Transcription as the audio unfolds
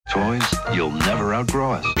Toys you'll never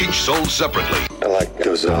outgrow us. Each sold separately. I like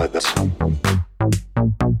those odds.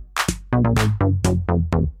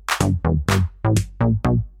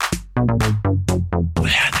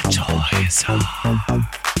 Where the toys are.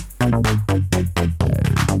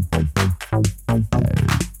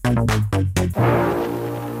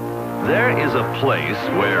 There is a place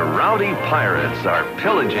where rowdy pirates are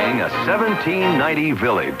pillaging a 1790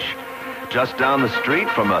 village, just down the street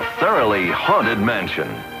from a thoroughly haunted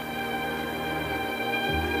mansion.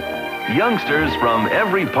 Youngsters from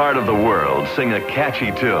every part of the world sing a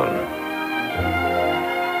catchy tune.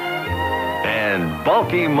 And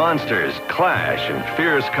bulky monsters clash in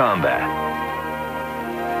fierce combat.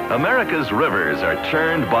 America's rivers are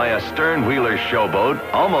churned by a stern-wheeler showboat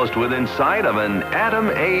almost within sight of an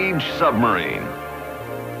Atom-age submarine.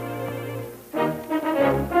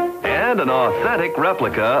 And an authentic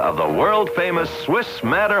replica of the world-famous Swiss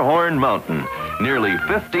Matterhorn mountain, nearly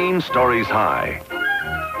 15 stories high.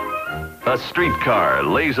 A streetcar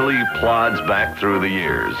lazily plods back through the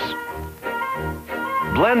years.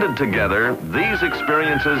 Blended together, these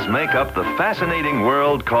experiences make up the fascinating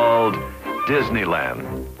world called Disneyland.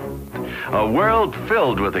 A world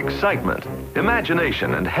filled with excitement,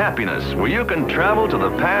 imagination, and happiness where you can travel to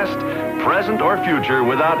the past, present, or future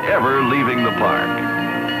without ever leaving the park.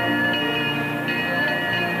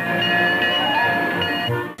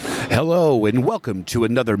 Hello and welcome to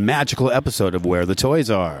another magical episode of Where the Toys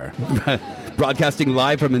Are. Broadcasting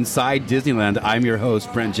live from inside Disneyland, I'm your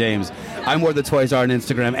host, Brent James. I'm Where the Toys Are on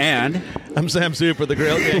Instagram, and I'm Sam Super, the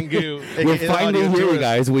Grail Gang Goo. We're finally here,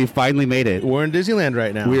 guys. We finally made it. We're in Disneyland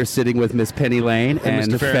right now. We are sitting with Miss Penny Lane and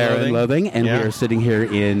Mr. Fair and Loathing, and Yeah. we are sitting here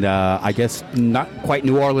in, I guess, not quite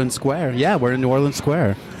New Orleans Square. Yeah, we're in New Orleans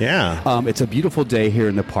Square. Yeah. It's a beautiful day here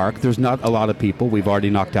in the park. There's not a lot of people. We've already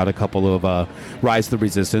knocked out a couple of Rise of the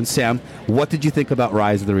Resistance. Sam, what did you think about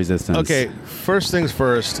Rise of the Resistance? Okay, first things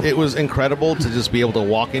first. It was incredible to just be able to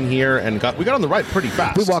walk in here, and we got on the ride pretty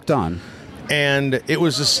fast. We walked on. And it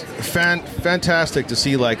was just fantastic to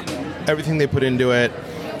see, like, everything they put into it.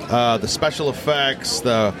 The special effects,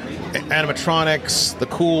 the animatronics, the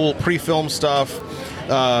cool pre-film stuff,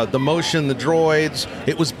 the motion, the droids.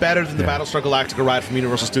 It was better than the Battlestar Galactica ride from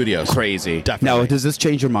Universal Studios. Crazy. Definitely. Now, does this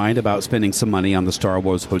change your mind about spending some money on the Star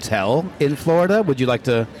Wars Hotel in Florida? Would you like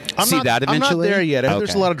to see that eventually? I'm not there yet. Okay.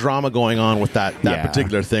 There's a lot of drama going on with that Yeah.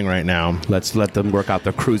 particular thing right now. Let's let them work out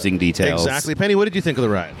the cruising details. Exactly. Penny, what did you think of the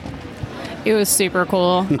ride? It was super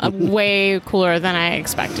cool. Way cooler than I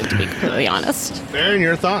expected, to be completely honest. Aaron,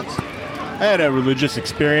 your thoughts? I had a religious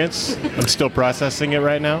experience. I'm still processing it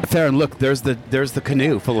right now. Theron, look, there's the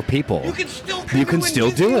canoe full of people. You can still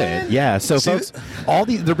do it. Yeah. So, folks,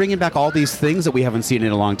 they're bringing back all these things that we haven't seen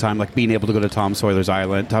in a long time, like being able to go to Tom Sawyer's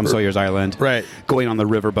Island, Right. Going on the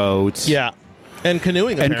riverboats, Yeah. And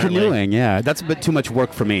canoeing, apparently. Yeah, that's a bit too much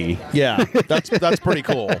work for me. Yeah, that's pretty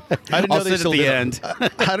cool. I didn't know I'll they sit still at the did end.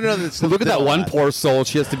 I didn't know that. Look at that one poor soul.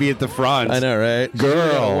 She has to be at the front. I know, right?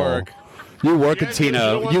 Girl. Work. You work it,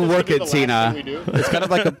 Tina. You work it, Tina. It's kind of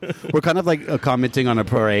like we're kind of like commenting on a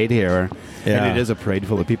parade here, Yeah. and it is a parade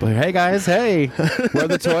full of people here. Hey guys, hey, where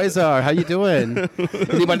the toys are? How you doing?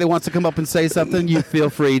 Anybody that wants to come up and say something, you feel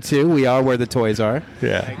free to. We are Where the Toys Are.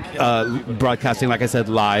 Yeah. Broadcasting, like I said,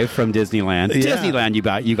 live from Disneyland. Yeah.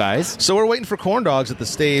 Disneyland, you guys. So we're waiting for corn dogs at the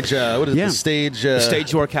stage. What is it? Yeah. The stage? Stage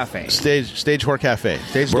Door Cafe. Stage Whore Cafe.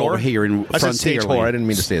 Stage We're door here in I said stage Frontierland. whore. I didn't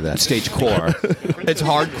mean to say that. Stage core. It's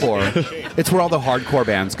hardcore. It's where all the hardcore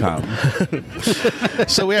bands come.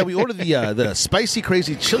 So yeah, we ordered the spicy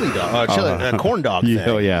crazy chili dog, corn dog thing.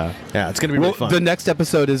 Oh yeah. Yeah, it's gonna be really fun. The next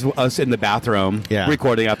episode is us in the bathroom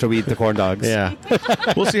recording after we eat the corn dogs. Yeah,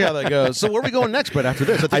 we'll see how that goes. So where are we going next? But after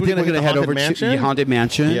this, I think we're going to head over Mansion? to the Haunted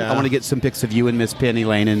Mansion. Yeah. I want to get some pics of you and Miss Penny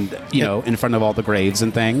Lane, and in front of all the graves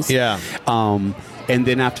and things. Yeah. And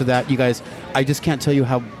then after that, you guys, I just can't tell you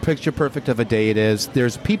how picture perfect of a day it is.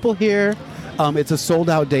 There's people here. It's a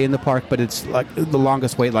sold-out day in the park, but it's like the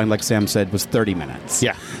longest wait line, like Sam said, was 30 minutes.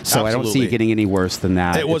 Yeah, so I don't see it getting any worse than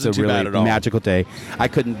that. It wasn't it's a too really bad at all. magical day. I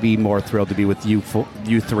couldn't be more thrilled to be with you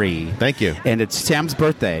three. Thank you. And it's Sam's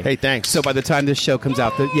birthday. Hey, thanks. So by the time this show comes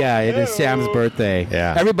out, it is Sam's birthday.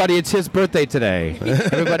 Yeah. Everybody, it's his birthday today.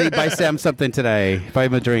 Everybody buy Sam something today. Buy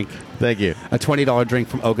him a drink. Thank you. A $20 drink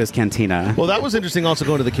from Oga's Cantina. Well, that was interesting also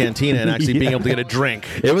going to the cantina and actually being able to get a drink.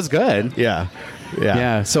 It was good. Yeah.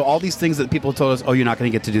 Yeah. So all these things that people told us, you're not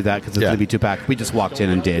going to get to do that because it's going to be too packed. We just walked in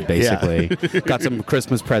and did, basically. Got some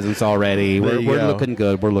Christmas presents already. We're looking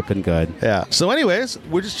good. We're looking good. Yeah. So anyways,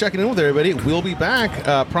 we're just checking in with everybody. We'll be back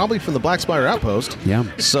probably from the Black Spire Outpost. Yeah.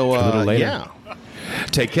 So a little later. yeah.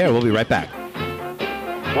 Take care. We'll be right back.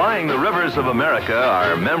 Flying the rivers of America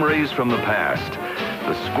are memories from the past.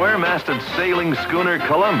 the square-masted sailing schooner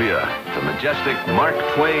Columbia, the majestic Mark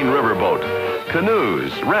Twain riverboat,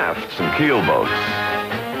 canoes, rafts, and keelboats.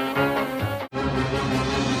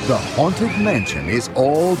 The Haunted Mansion is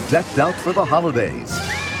all decked out for the holidays.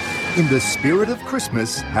 In the spirit of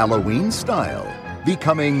Christmas, Halloween style,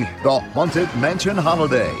 becoming the Haunted Mansion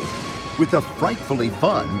Holiday. With a frightfully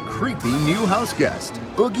fun, creepy new house guest,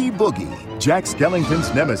 Oogie Boogie, Jack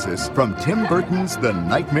Skellington's nemesis from Tim Burton's The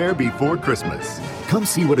Nightmare Before Christmas. Come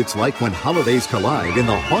see what it's like when holidays collide in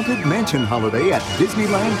the Haunted Mansion Holiday at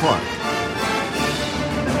Disneyland Park.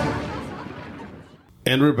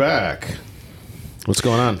 And we're back. What's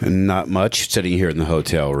going on? Not much. Sitting here in the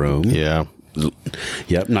hotel room. Yeah.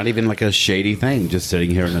 Yep. Not even like a shady thing. Just sitting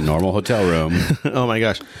here in a normal hotel room. Oh my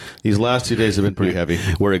gosh. These last 2 days have been pretty heavy.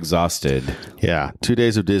 We're exhausted. Yeah. 2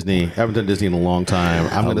 days of Disney. Haven't done Disney in a long time.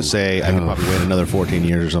 I'm going to say I can probably wait another 14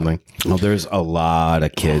 years or something. Well, there's a lot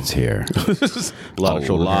of kids here. A lot of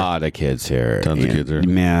children. A lot of kids here. Tons of kids here.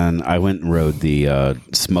 Man, I went and rode the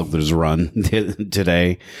Smuggler's Run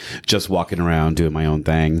today, just walking around doing my own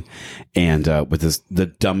thing, and with the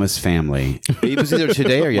dumbest family. It was either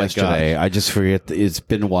today or yesterday. I just forget. It's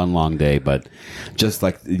been one long day, but just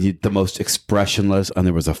like the most expressionless. And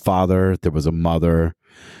there was a father, there was a mother,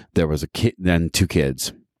 there was a kid, then 2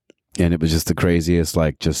 kids, and it was just the craziest.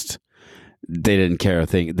 Like, just they didn't care a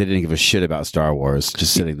thing. They didn't give a shit about Star Wars.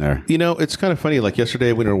 Just sitting there. You know, it's kind of funny. Like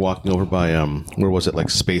yesterday, when we were walking over by where was it? Like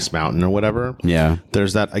Space Mountain or whatever. Yeah.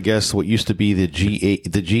 There's that. I guess what used to be the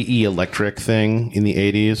GE Electric thing in the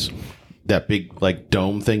 80s. That big like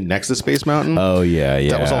dome thing next to Space Mountain. Oh yeah,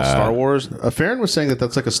 yeah. That was all Star Wars. Farron was saying that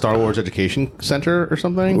that's like a Star Wars education center or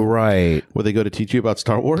something, right? Where they go to teach you about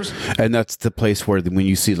Star Wars. And that's the place where when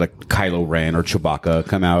you see like Kylo Ren or Chewbacca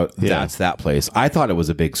come out, that's that place. I thought it was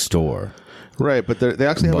a big store. Right, but they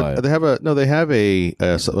actually have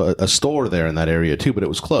a store there in that area too, but it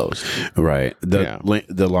was closed. Right,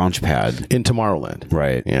 the launch pad in Tomorrowland.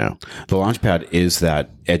 Right, yeah, the launch pad is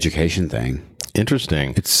that education thing.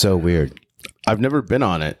 Interesting. It's so weird. I've never been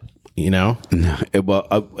on it. You know,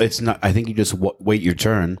 it's not. I think you just wait your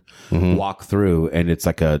turn, walk through, and it's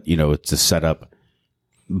like it's a setup.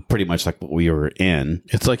 Pretty much like what we were in.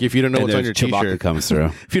 It's like if you don't know what's on your Chewbacca T-shirt, comes through.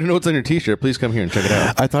 If you don't know what's on your T-shirt, please come here and check it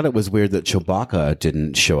out. I thought it was weird that Chewbacca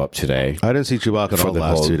didn't show up today. I didn't see Chewbacca at all the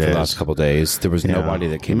last 2 days. For the last couple of days, there was nobody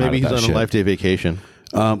that came. Maybe out of he's on a life day vacation.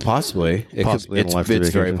 Possibly. It's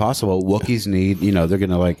very possible. Wookiees need. They're going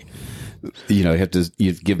to like. You have to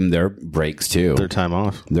give them their breaks too. Their time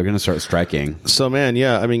off. They're going to start striking. So, man,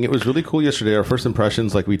 yeah. I mean, it was really cool yesterday. Our first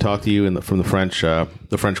impressions, like we talked to you from the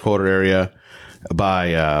French Quarter area. By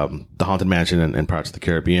the Haunted Mansion and parts of the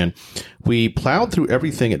Caribbean. We plowed through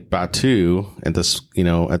everything at Batuu at this,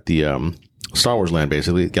 at the Star Wars land,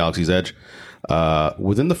 basically, Galaxy's Edge,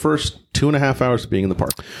 within the first 2.5 hours of being in the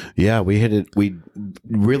park. Yeah, we hit it. We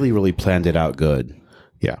really, really planned it out good.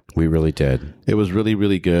 Yeah, we really did. It was really,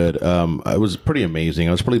 really good. It was pretty amazing.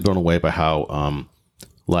 I was pretty blown away by how,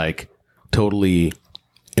 totally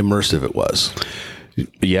immersive it was.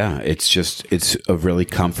 Yeah, it's a really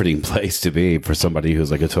comforting place to be for somebody who's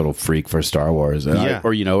like a total freak for Star Wars,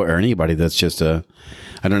 or anybody that's just I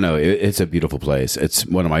don't know. It's a beautiful place. It's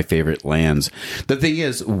one of my favorite lands. The thing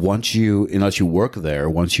is, unless you work there,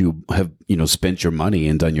 once you have spent your money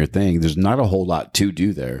and done your thing, there's not a whole lot to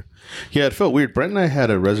do there. Yeah, it felt weird. Brent and I had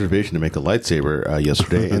a reservation to make a lightsaber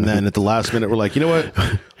yesterday, and then at the last minute, we're like, you know what?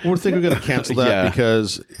 We're thinking we're going to cancel that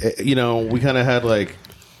because we kind of had like.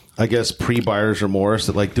 I guess pre-buyer's remorse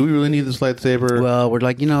that like, do we really need this lightsaber? Well, we're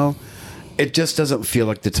like, it just doesn't feel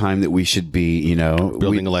like the time that we should be,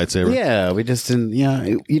 building a lightsaber. Yeah, we just didn't.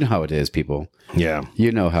 Yeah, you know how it is, people. Yeah,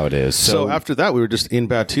 you know how it is. So after that, we were just in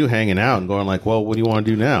Batuu hanging out and going like, well, what do you want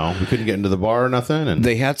to do now? We couldn't get into the bar or nothing. And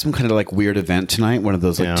they had some kind of like weird event tonight, one of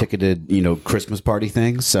those like ticketed, Christmas party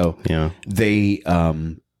things. So they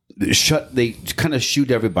they kind of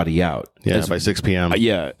shoot everybody out. Yeah, by 6 p.m.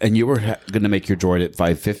 Yeah, and you were going to make your droid at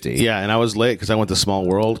 5:50. Yeah, and I was late because I went to Small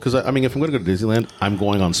World. Because, if I'm going to go to Disneyland, I'm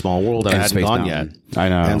going on Small World, and I hadn't gone yet. I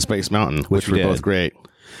know. And Space Mountain, which were both great.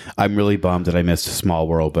 I'm really bummed that I missed Small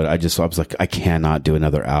World, but I was like, I cannot do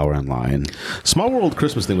another hour in line. Small World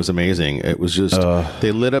Christmas thing was amazing. It was just,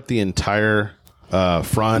 they lit up the entire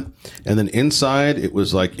front, and then inside it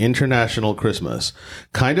was like international Christmas.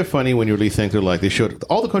 Kind of funny when you really think they showed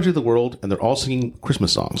all the countries of the world and they're all singing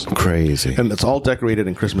Christmas songs. Crazy. And it's all decorated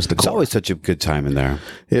in Christmas decor. It's always such a good time in there.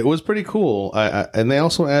 It was pretty cool. And they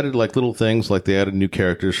also added like little things, like they added new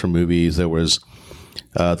characters from movies. There was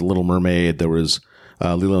The Little Mermaid. There was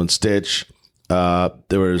Lilo and Stitch. We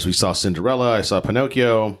saw Cinderella. I saw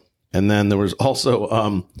Pinocchio. And then there was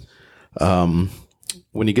also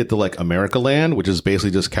when you get to like America Land, which is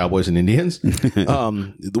basically just cowboys and Indians,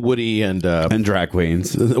 the Woody and drag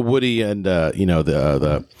queens. Woody and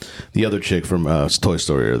the other chick from Toy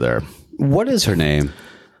Story are there. What is her name?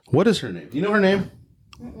 What is her name? Do you know her name?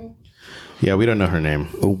 Yeah, we don't know her name.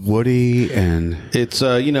 Woody and It's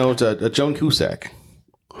it's Joan Cusack,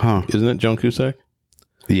 huh? isn't it? Joan Cusack.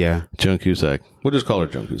 Yeah, Joan Cusack. We'll just call her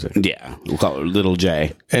Joan Cusack. yeah. We'll call her Little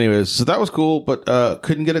J. Anyways, so that was cool, but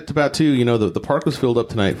couldn't get it to about 2. The park was filled up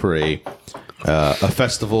tonight for a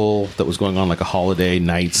festival that was going on, like a holiday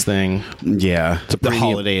nights thing. Yeah, the premium-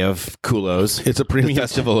 holiday of Kulos. It's a premium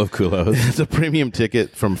festival of Kulos. It's a premium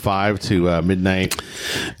ticket from 5 to midnight.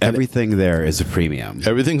 Everything there is a premium.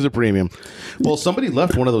 Everything's a premium. Well, somebody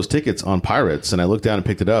left one of those tickets on Pirates, and I looked down and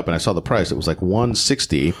picked it up, and I saw the price. It was like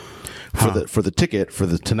 $160 for the ticket for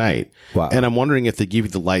the tonight. Wow. And I'm wondering if they give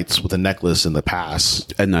you the lights with the necklace and the pass.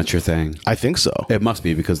 And that's your thing. I think so. It must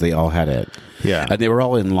be because they all had it. Yeah. And they were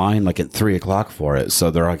all in line like at 3:00 for it.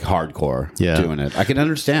 So they're like hardcore doing it. I can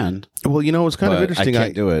understand. Well, it's kind of But interesting. I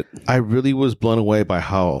can't do it. I really was blown away by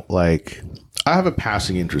how, like, I have a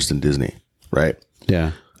passing interest in Disney, right?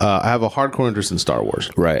 Yeah. I have a hardcore interest in Star Wars.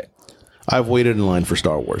 Right. I've waited in line for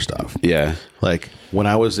Star Wars stuff. Yeah. Like, when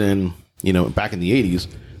I was in, back in the 80s,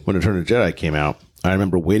 when Return of the Jedi came out, I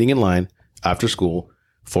remember waiting in line after school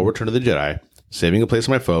for Return of the Jedi, saving a place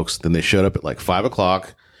for my folks. Then they showed up at like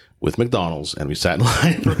 5:00 with McDonald's, and we sat in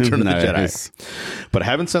line for Return of the Nice. Jedi. But I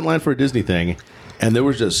haven't sat in line for a Disney thing, and there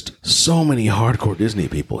was just so many hardcore Disney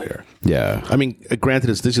people here. Yeah. I mean,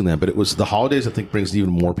 granted, it's Disneyland, but it was the holidays, I think, brings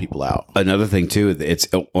even more people out. Another thing too, it's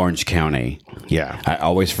Orange County. Yeah. I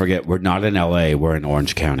always forget we're not in LA, we're in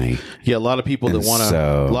Orange County. Yeah, a lot of people that And want to,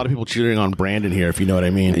 so- a lot of people cheering on Brandon here, if you know what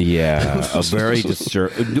I mean. Yeah, a very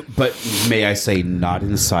disturbing, but may I say, not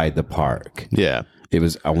inside the park. Yeah. It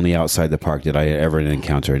was only outside the park did I ever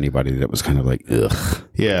encounter anybody that was kind of like, ugh.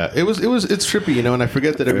 Yeah, it's trippy, and I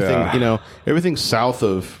forget that everything, everything south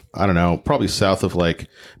of, I don't know, probably south of like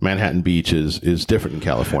Manhattan Beach is different in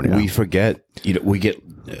California. We forget, we get,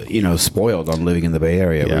 spoiled on living in the Bay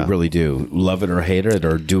Area. Yeah. We really do. Love it or hate it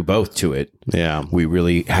or do both to it. Yeah. We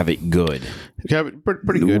really have it good. Yeah,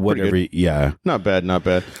 pretty good. Whatever. Pretty good. Yeah. Not bad, not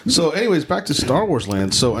bad. So anyways, back to Star Wars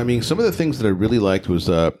Land. So, I mean, some of the things that I really liked was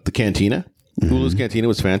the cantina. Hulu's Cantina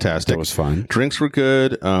was fantastic. That was fun. Drinks were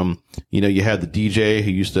good. You had the DJ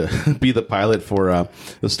who used to be the pilot for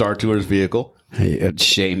the Star Tours vehicle.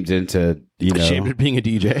 Shamed into, Ashamed at being a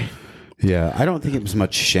DJ. Yeah. I don't think it was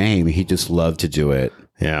much shame. He just loved to do it.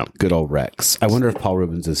 Yeah. Good old Rex. I wonder if Paul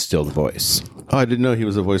Rubens is still the voice. Oh, I didn't know he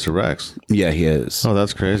was the voice of Rex. Yeah, he is. Oh,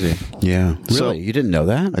 that's crazy. Yeah. Really? So- You didn't know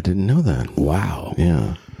that? I didn't know that. Wow.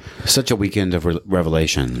 Yeah. Such a weekend of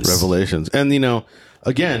revelations. Revelations. And,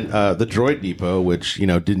 again, the Droid Depot, which,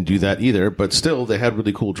 didn't do that either, but still, they had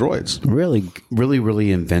really cool droids. Really, really,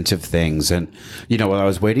 really inventive things. And, while I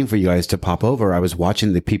was waiting for you guys to pop over, I was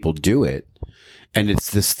watching the people do it. And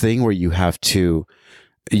it's this thing where you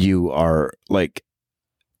are like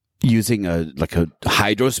using a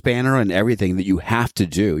hydro spanner and everything that you have to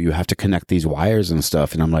do. You have to connect these wires and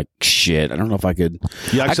stuff. And I'm like, shit, I don't know if I could.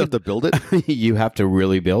 You actually have to build it? You have to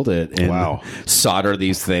really build it and Wow. solder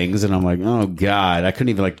these things. And I'm like, oh God, I couldn't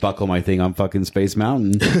even buckle my thing on fucking Space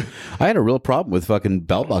Mountain. I had a real problem with fucking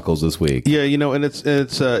belt buckles this week. Yeah, and it's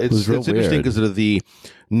interesting weird. because of the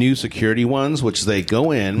new security ones, which they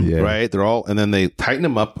go in, Yeah. right? They're all, and then they tighten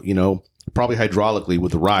them up, probably hydraulically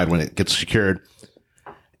with the ride when it gets secured.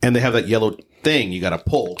 And they have that yellow thing you got to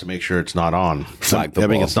pull to make sure it's not on. Flag I mean,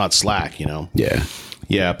 football. it's not slack, Yeah.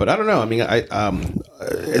 Yeah, but I don't know. I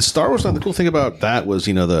mean, Star Wars. The cool thing about that was,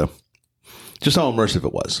 just how immersive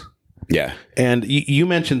it was. Yeah. And you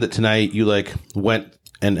mentioned that tonight you went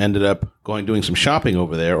and ended up doing some shopping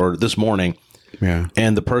over there, or this morning. Yeah.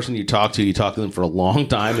 And the person you talked to them for a long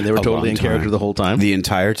time, and they were totally in character the whole time. The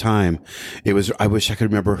entire time. It was, I wish I could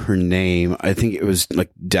remember her name. I think it was like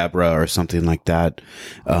Deborah or something like that.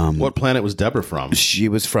 What planet was Deborah from? She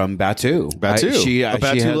was from Batu. Batu. She A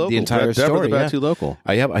Batu had local. the entire Deborah, story. the Batu yeah. local.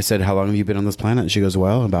 I said, how long have you been on this planet? And she goes,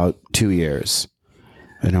 well, about 2 years.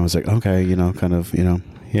 And I was like, okay,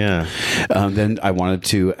 Yeah. Then I wanted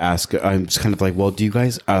to ask, I'm just kind of like, well, do you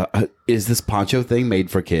guys, is this poncho thing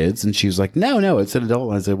made for kids? And she was like, no, it's an adult.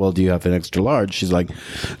 And I said, well, do you have an extra large? She's like,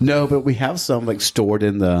 no, but we have some stored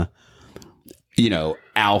in the,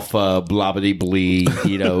 alpha blobbity blee,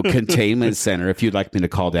 containment center if you'd like me to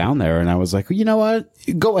call down there. And I was like, well, you know what?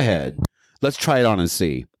 Go ahead. Let's try it on and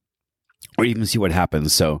see. Or even see what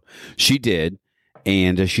happens. So she did.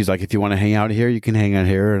 And she's like, if you want to hang out here, you can hang out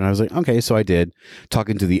here. And I was like, okay. So I did.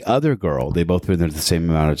 Talking to the other girl, they both been there the same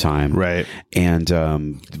amount of time. Right. And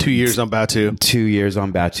 2 years on Batu. 2 years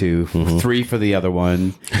on Batu, 3 for the other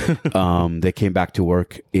one. They came back to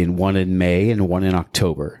work one in May and one in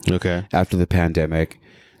October. Okay. After the pandemic.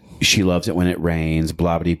 She loves it when it rains,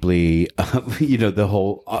 blah, blah, blah. The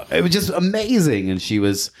whole, it was just amazing. And she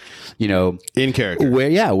was, in character.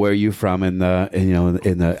 where are you from in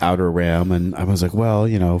the Outer Rim? And I was like,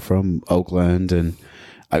 well, from Oakland and,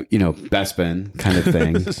 Bespin kind of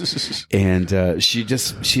thing. And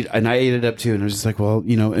she and I ate it up too. And I was just like, well,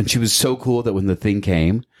 and she was so cool that when the thing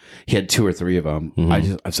came, he had 2 or 3 of them.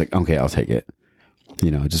 I was like, okay, I'll take it,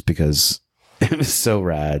 just because. It was so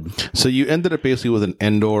rad. So you ended up basically with an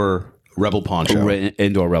Endor Rebel poncho.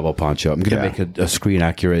 Indoor Rebel poncho. I'm going to make a screen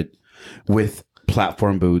accurate with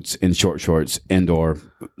platform boots and short shorts, indoor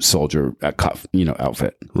soldier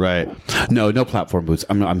outfit. Right. No platform boots.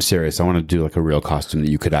 I'm serious. I want to do like a real costume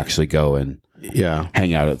that you could actually go and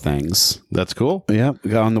hang out at things. That's cool. Yeah.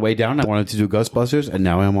 On the way down, I wanted to do Ghostbusters, and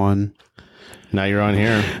now I'm on. Now you're on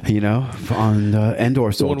here. On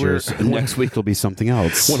Endor soldiers. Next week will be something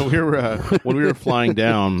else. When we were flying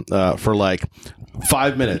down for like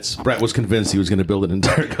 5 minutes, Brett was convinced he was going to build an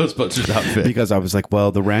entire Ghostbusters outfit. Because I was like,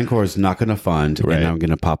 well, the Rancor is not going to fund, and I'm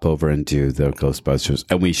going to pop over and do the Ghostbusters,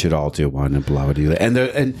 and we should all do one and blah, blah, blah. And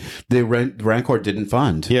the Rancor didn't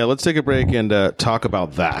fund. Yeah, let's take a break and talk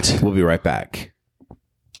about that. We'll be right back.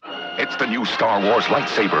 It's the new Star Wars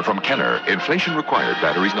lightsaber from Kenner. Inflation required,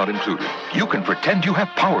 batteries not included. You can pretend you have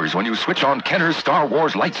powers when you switch on Kenner's Star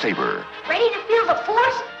Wars lightsaber. Ready to feel the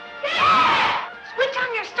Force? Yeah! Switch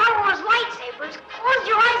on your Star Wars lightsabers, close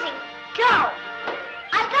your eyes and go.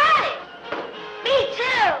 I got it. Me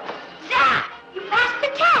too. Zap! You passed the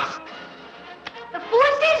test. The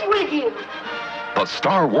Force is with you. The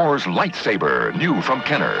Star Wars lightsaber, new from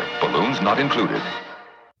Kenner. Balloons not included.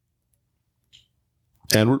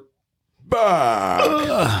 And we're back.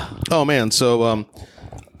 Oh man, so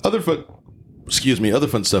other fun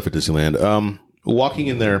stuff at Disneyland. Walking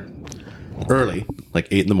in there early, like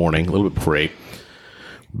 8 in the morning, a little bit before 8,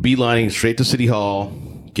 beelining straight to City Hall,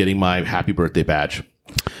 getting my happy birthday badge.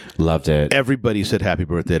 Loved it. Everybody said happy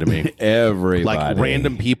birthday to me. Everybody. Like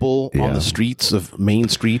random people on the streets of Main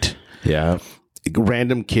Street. Yeah.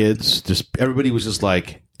 Random kids. Just everybody was just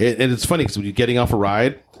like, and it's funny because when you're getting off a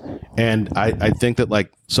ride, and I think that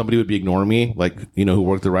like somebody would be ignoring me, like, who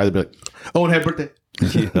worked the ride, they'd be like, oh, and happy birthday.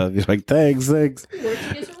 You're like, thanks.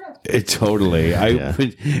 Totally.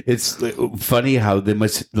 It's funny how they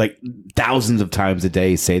must like thousands of times a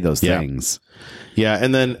day say those things. Yeah,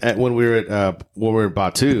 and then when we were at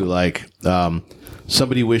Batu, like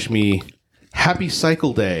somebody wished me happy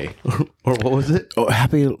cycle day, or what was it? Oh,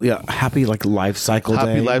 happy like life cycle day.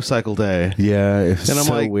 Happy life cycle day. Yeah, and I'm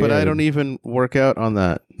so like, weird. but I don't even work out on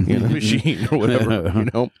that machine or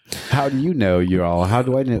whatever. How do you know you're all? How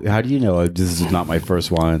do I know? How do you know this is not my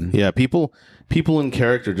first one? Yeah, people in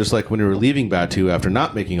character, just like when we were leaving Batu after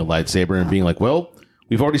not making a lightsaber and being like, well,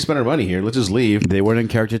 we've already spent our money here. Let's just leave. They weren't in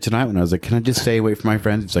character tonight when I was like, can I just stay away from my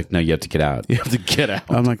friends? It's like, no, you have to get out. You have to get out.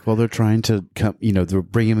 I'm like, well, they're trying to come, they're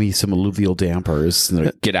bringing me some alluvial dampers. And they're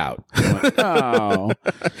like, get out. I'm like, oh.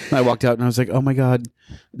 And I walked out and I was like, oh my God.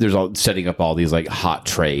 There's all setting up all these like hot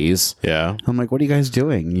trays. Yeah. I'm like, what are you guys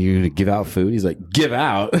doing? You going to give out food? He's like, give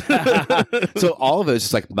out. So all of it is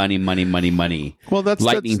just like money, money, money, money. Well, that's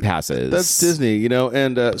lightning passes. That's Disney,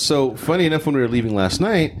 and so funny enough, when we were leaving last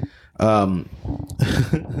night,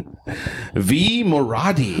 V.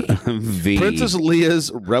 Moradi, Princess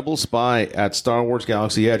Leia's rebel spy at Star Wars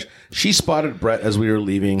Galaxy Edge. She spotted Brett as we were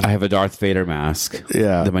leaving. I have a Darth Vader mask.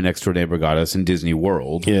 Yeah, that my next door neighbor got us in Disney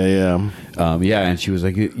World. Yeah. And she was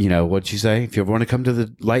like, what'd she say? If you ever want to come to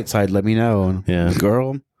the light side, let me know. Yeah,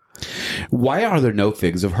 girl. Why are there no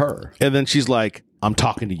figs of her? And then she's like, I'm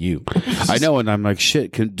talking to you. I know, and I'm like,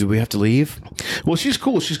 shit, do we have to leave? Well, she's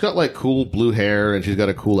cool. She's got like cool blue hair, and she's got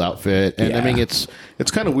a cool outfit. And I mean, it's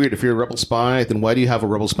kind of weird. If you're a Rebel spy, then why do you have a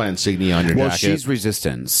Rebel spy insignia on your jacket? Well, she's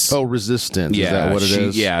Resistance. Oh, Resistance. Yeah, is that what it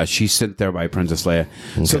is? Yeah, she's sent there by Princess Leia.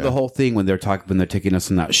 Okay. So the whole thing when they're taking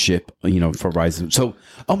us on that ship, for Rise. So,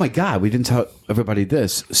 oh my God, we didn't tell everybody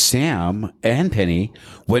this. Sam and Penny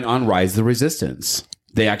went on Rise of the Resistance.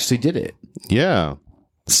 They actually did it. Yeah.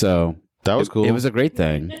 So that was cool. It was a great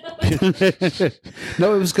thing.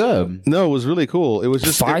 No, it was good. No, it was really cool. It was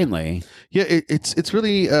just finally. It's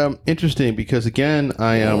really interesting because again,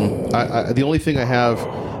 the only thing I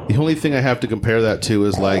have to compare that to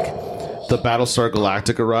is like the Battlestar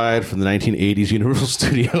Galactica ride from the 1980s Universal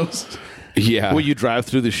Studios. Yeah, where you drive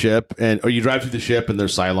through the ship and there's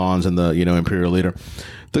Cylons and the Imperial leader.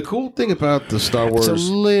 The cool thing about the Star Wars, It's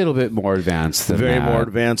a little bit more advanced than very that. more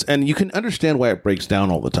advanced, and you can understand why it breaks down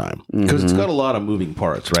all the time because it's got a lot of moving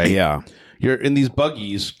parts, right? Yeah. You're in these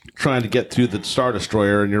buggies trying to get through the Star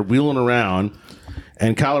Destroyer, and you're wheeling around,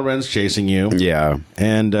 and Kylo Ren's chasing you. Yeah.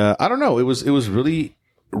 And I don't know, it was really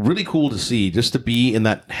really cool to see, just to be in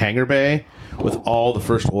that hangar bay with all the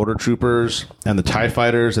First Order troopers and the TIE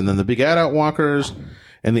fighters, and then the big AT-AT walkers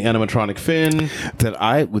and the animatronic Finn.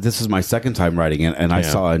 This is my second time riding it, and I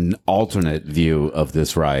saw an alternate view of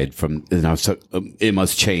this ride from. And I was it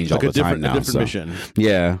must change Like all the time now. a different mission.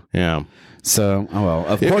 Yeah. Yeah. So,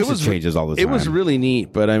 of course, it changes all the time. It was really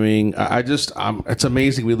neat, but I mean, it's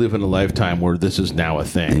amazing we live in a lifetime where this is now a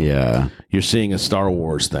thing. Yeah. You're seeing a Star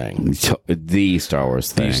Wars thing. The Star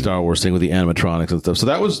Wars thing. The Star Wars thing with the animatronics and stuff. So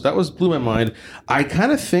that was blew my mind. I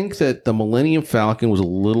kind of think that the Millennium Falcon was a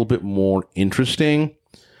little bit more interesting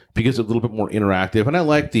because it's a little bit more interactive, and I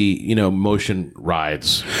like the motion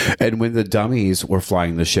rides. And when the dummies were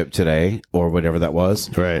flying the ship today, or whatever that was,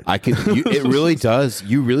 right? It really does.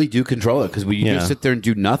 You really do control it, because when you just sit there and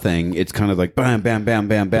do nothing, it's kind of like bam, bam, bam,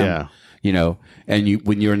 bam, bam. Yeah. And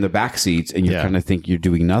when you're in the back seats and you kind of think you're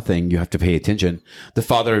doing nothing, you have to pay attention. The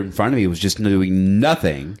father in front of me was just doing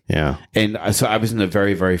nothing. Yeah. And so I was in a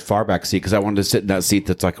very, very far back seat because I wanted to sit in that seat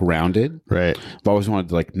that's like rounded. Right. I've always wanted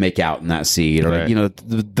to like make out in that seat. Or right.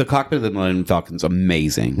 the cockpit of the Millennium Falcon's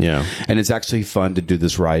amazing. Yeah. And it's actually fun to do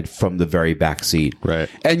this ride from the very back seat. Right.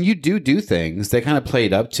 And you do things. They kind of play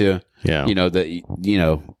it up to, in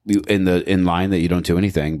line that you don't do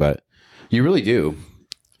anything, but you really do.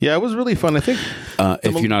 Yeah, it was really fun. I think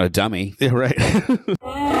if you're not a dummy, yeah, right?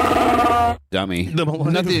 Dummy.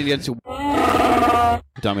 Nothing against you.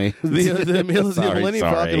 Dummy. The Millennium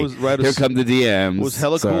Falcon was right. Here come the DMs. Was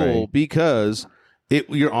hella cool because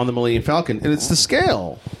you're on the Millennium Falcon and it's the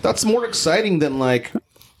scale. That's more exciting than like.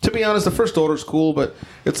 To be honest, the First Order's cool, but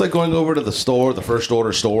it's like going over to the store, the First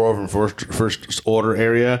Order store over in First Order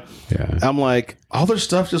area. Yeah. I'm like, all their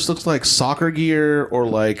stuff just looks like soccer gear or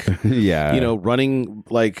like, running,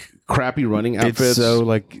 like crappy running outfits. It's so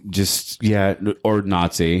like or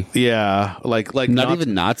Nazi. Yeah, like not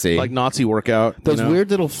even Nazi. Like Nazi workout. Those weird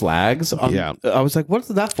little flags. Yeah. I was like, what's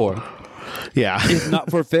that for? Yeah. It's not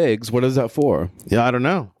for figs. What is that for? Yeah, I don't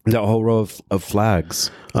know. That whole row of flags.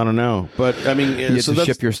 I don't know, but I mean, you have to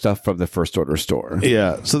ship your stuff from the First Order store.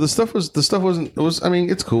 Yeah, so the stuff wasn't. It was. I mean,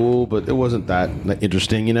 it's cool, but it wasn't that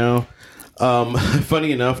interesting,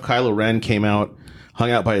 Funny enough, Kylo Ren came out,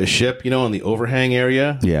 hung out by his ship, on the overhang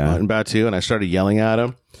area, in Batuu, and I started yelling at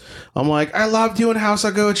him. I'm like, I loved you in House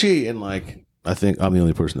of Gucci, and like. I think I'm the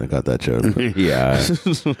only person that got that joke. Yeah.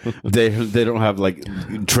 They don't have like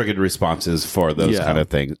triggered responses for those kind of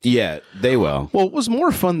things. Yeah, they will. Well, what was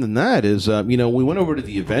more fun than that is, we went over to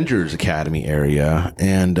the Avengers Academy area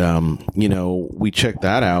and, we checked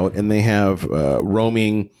that out and they have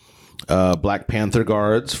roaming Black Panther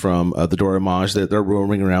guards from the Dora Milaje that they're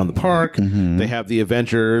roaming around the park. Mm-hmm. They have the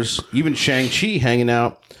Avengers, even Shang-Chi hanging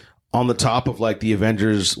out on the top of like the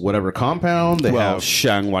Avengers whatever compound. They have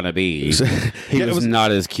Shang wannabe. He was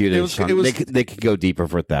not as cute as Shang. They could go deeper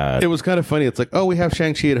for that. It was kind of funny. It's like, oh, we have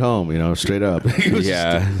Shang-Chi at home, straight up. He was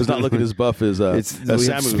was not looking as buff as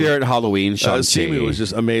Samu. Spirit Halloween Shang-Chi. Samu was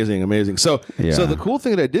just amazing. So the cool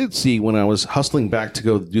thing that I did see when I was hustling back to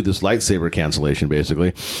go do this lightsaber cancellation,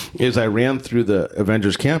 basically, is I ran through the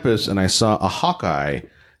Avengers campus and I saw a Hawkeye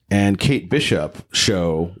and Kate Bishop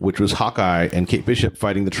show, which was Hawkeye and Kate Bishop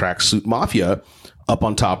fighting the tracksuit mafia up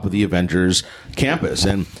on top of the Avengers campus.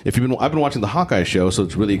 And I've been watching the Hawkeye show, so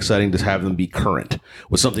it's really exciting to have them be current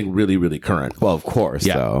with something really, really current. Well, of course,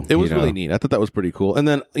 though. It was really neat. I thought that was pretty cool. And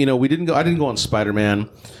then, I didn't go on Spider-Man,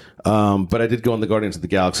 but I did go on the Guardians of the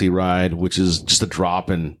Galaxy ride, which is just a drop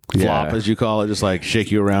and flop, as you call it, just like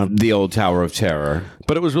shake you around. The old Tower of Terror.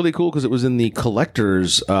 But it was really cool because it was in the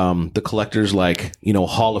collectors, like, Hall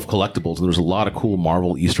of Collectibles. And there was a lot of cool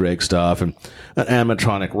Marvel Easter egg stuff and an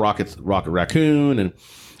animatronic Rocket Raccoon. And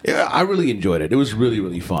yeah, I really enjoyed it. It was really,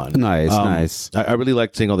 really fun. Nice. I really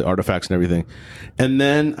liked seeing all the artifacts and everything. And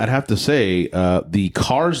then I'd have to say the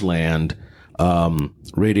Cars Land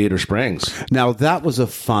Radiator Springs. Now that was a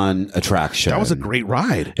fun attraction. That was a great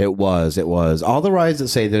ride. It was. All the rides that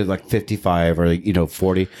say they're like 55 or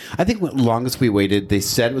 40. I think the longest we waited, they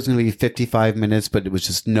said it was going to be 55 minutes, but it was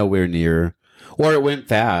just nowhere near. Or it went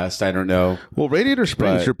fast. I don't know. Well, Radiator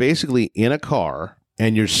Springs, you're basically in a car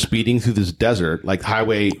and you're speeding through this desert, like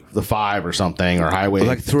Highway the 5 or something, or Highway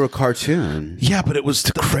Like through a cartoon. Yeah, but it was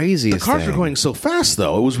the craziest. The cars thing. were going so fast,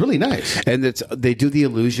 though. It was really nice. And they do the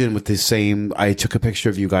illusion with the same. I took a picture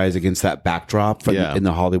of you guys against that backdrop from in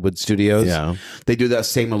the Hollywood studios. Yeah, they do that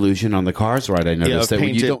same illusion on the cars, right? I noticed that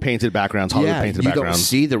when you don't painted backgrounds, Hollywood painted you backgrounds. don't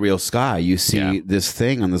see the real sky. You see this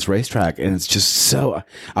thing on this racetrack, and it's just so.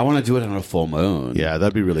 I want to do it on a full moon. Yeah,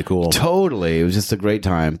 that'd be really cool. Totally, it was just a great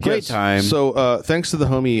time. Great time. So, thanks to the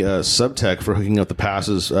homie Subtech for hooking up the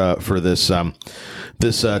passes for this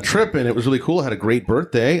trip, and it was really cool. I had a great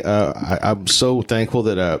birthday. I'm so thankful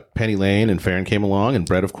that Penny Lane and Farron came along, and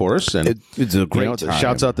Brett, of course. And it's a great time.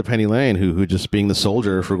 Shouts out to Penny Lane, who just being the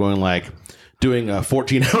soldier for going doing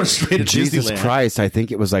 14 hours straight at Jesus Disneyland. Christ, I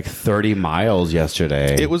think it was like 30 miles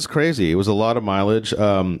yesterday. It was crazy. It was a lot of mileage.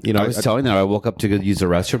 I was telling them I woke up to go use the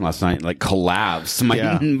restroom last night and like collapsed.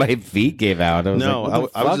 My feet gave out. I was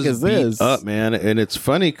what the fuck was just is this? beat up, man. And it's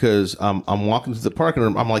funny because I'm walking through the park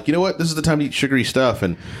and I'm like, you know what? This is the time to eat sugary stuff.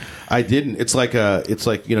 And I didn't. It's like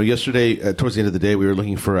yesterday towards the end of the day, we were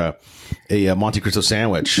looking for a Monte Cristo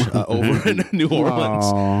sandwich over in New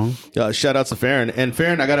Orleans. Shout out to Farron. And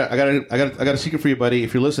Farron, I got a secret for you, buddy.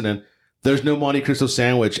 If you're listening, there's no Monte Cristo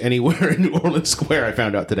sandwich anywhere in New Orleans Square. I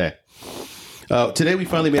found out today. Today we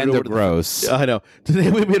finally made it over to gross. I know. Today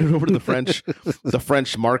we made it over to the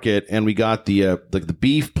French market, and we got the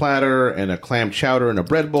beef platter and a clam chowder and a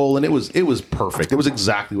bread bowl, and it was perfect. It was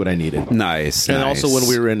exactly what I needed. Nice. And also when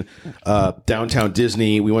we were in downtown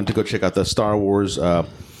Disney, we went to go check out the Star Wars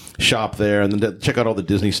shop there, and then check out all the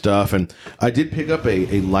Disney stuff. And I did pick up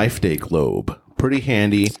a Life Day globe. Pretty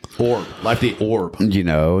handy. Life Day orb. You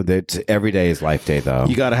know, that every day is Life Day, though.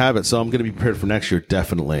 You got to have it. So I'm going to be prepared for next year,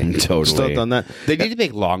 definitely. Totally. Stoked on that. They need to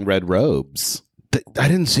make long red robes. I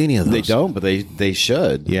didn't see any of those. They don't, but they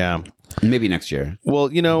should. Yeah. Maybe next year. Well,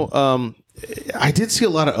 I did see a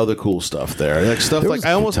lot of other cool stuff there. Like stuff There like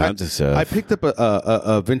was tons of stuff. I picked up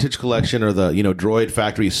a vintage collection or the Droid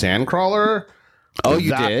Factory Sandcrawler. Oh,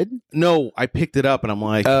 you did? No, I picked it up and I'm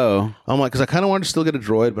like, because I kind of wanted to still get a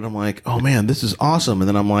droid, but I'm like, oh man, this is awesome. And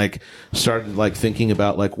then I'm like, started like thinking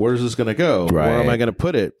about like, where's this going to go? Right. Where am I going to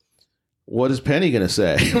put it? What is Penny going to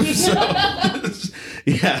say?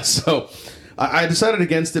 So I decided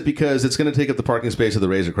against it because it's going to take up the parking space of the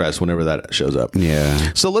Razor Crest whenever that shows up.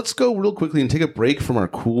 Yeah. So let's go real quickly and take a break from our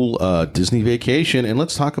cool Disney vacation and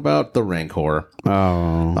let's talk about the Rancor.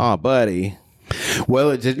 Oh, buddy.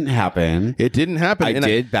 Well, it didn't happen. It didn't happen. I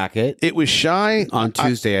did back it. It was shy on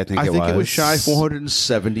Tuesday. I think it was shy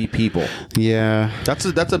 470 people. Yeah, that's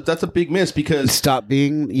a big miss because stop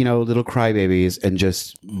being little crybabies and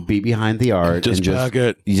just be behind the art. Just and back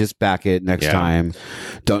it. You just back it next time.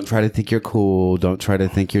 Don't try to think you're cool. Don't try to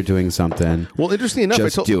think you're doing something. Well, interesting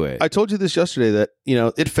enough, do it. I told you this yesterday that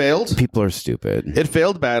it failed. People are stupid. It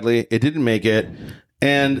failed badly. It didn't make it.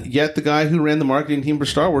 And yet the guy who ran the marketing team for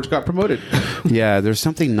Star Wars got promoted. Yeah, there's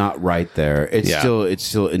something not right there. It's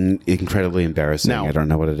still incredibly embarrassing. Now, I don't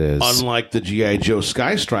know what it is. Unlike the G.I. Joe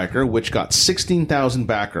Sky Striker, which got 16,000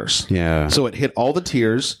 backers. Yeah. So it hit all the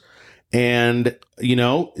tiers. And,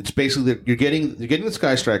 it's basically, you're getting the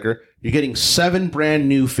Sky Striker. You're getting 7 brand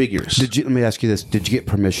new figures. Let me ask you this. Did you get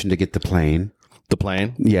permission to get the plane? The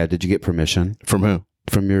plane? Yeah, did you get permission? From who?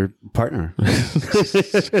 From your partner.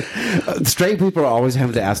 Straight people are always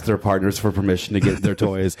having to ask their partners for permission to get their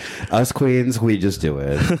toys. Us queens, we just do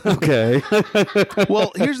it. Okay.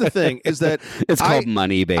 Well, here's the thing: is that it's called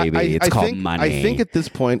money, baby. It's called money. I think at this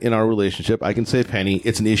point in our relationship, I can say, Penny,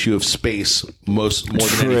 it's an issue of space more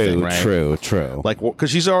than anything, right? True. Like, because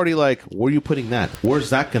she's already like, where are you putting that? Where's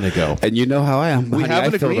that going to go? And you know how I am. We have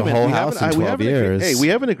an agreement. The whole house in 12 years. Hey, we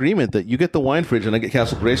have an agreement that you get the wine fridge and I get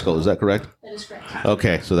Castle Grayskull. Is that correct? That is correct.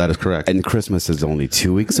 Okay, so that is correct. And Christmas is only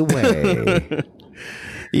 2 weeks away.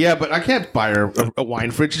 Yeah, but I can't buy her a wine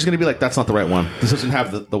fridge. She's going to be like, that's not the right one. This doesn't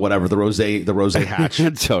have the whatever, the rosé hatch.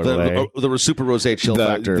 Totally. The super rosé chill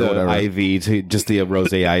factor or whatever. IV, just the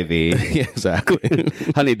rosé IV. Yeah, exactly.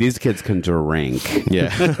 Honey, these kids can drink. Yeah.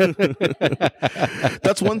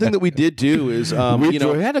 That's one thing that we did do is, we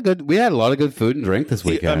had a lot of good food and drink this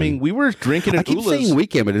weekend. I mean, we were drinking at I keep Ula's. saying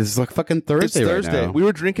weekend, but it's like fucking Thursday. It's Thursday. Right now. We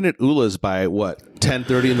were drinking at Ula's by what,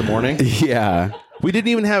 10:30 in the morning? Yeah. We didn't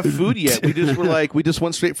even have food yet. We just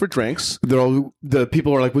went straight for drinks. The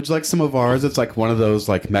people were like, "Would you like some of ours?" It's like one of those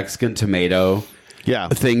like Mexican tomato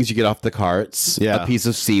things you get off the carts. Yeah. A piece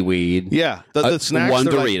of seaweed. Yeah. The snacks. One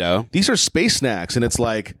are Dorito. these are space snacks, and it's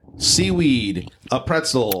like seaweed, a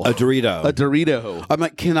pretzel, A Dorito. a Dorito. I'm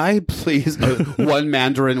like, can I please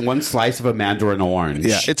one slice of a mandarin orange?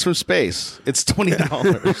 Yeah, it's from space. It's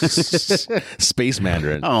 $20. Space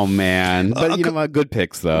Mandarin. Oh man, but you know what? Good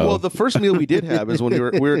picks though. Well, the first meal we did have is when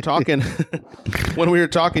we were talking when we were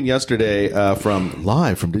talking yesterday from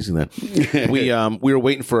Disneyland. We were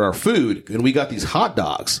waiting for our food, and we got these hot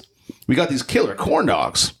dogs. We got these killer corn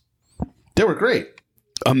dogs. They were great.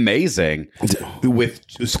 Amazing with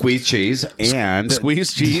squeezed cheese and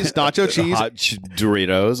Squeezed cheese, nacho cheese, hot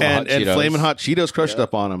Doritos, and hot Cheetos. flaming hot Cheetos crushed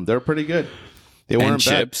up on them. They're pretty good. They weren't and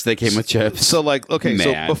chips. bad. They came with chips. So like, okay,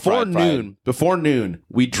 Man, so fried. before noon,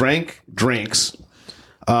 we drank drinks.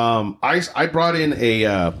 I brought in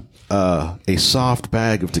a soft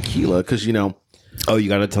bag of tequila because Oh, you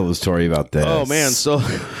got to tell the story about this. Oh man, so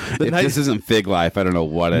if this isn't Fig Life, I don't know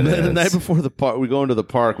what it is. The night before the park, we go into the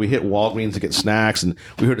park. We hit Walgreens to get snacks, and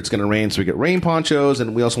we heard it's going to rain, so we get rain ponchos,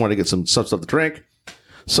 and we also want to get some stuff to drink.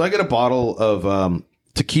 So I get a bottle of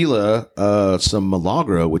tequila, some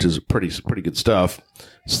Milagro, which is pretty good stuff.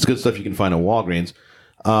 It's good stuff you can find at Walgreens.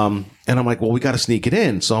 And I'm like, well, we got to sneak it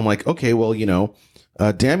in. So I'm like, okay, well,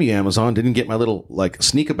 damn you, Amazon didn't get my little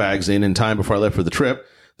sneaker bags in time before I left for the trip.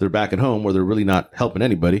 They're back at home where they're really not helping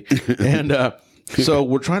anybody. And so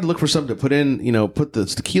we're trying to look for something to put in, put the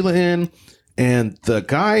tequila in. And the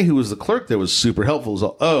guy who was the clerk there was super helpful. Was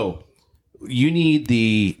oh, you need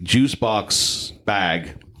the juice box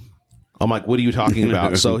bag. I'm like, what are you talking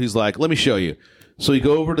about? So he's like, let me show you. So you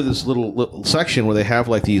go over to this little section where they have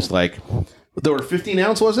these there were 15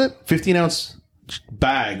 ounce, was it? 15 ounce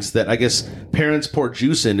bags that I guess parents pour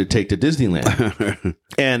juice in to take to Disneyland.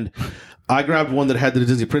 And I grabbed one that had the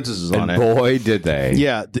Disney princesses on it. Boy, did they!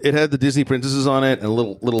 Yeah, it had the Disney princesses on it and a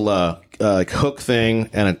little hook thing,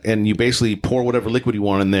 and you basically pour whatever liquid you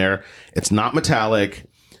want in there. It's not metallic,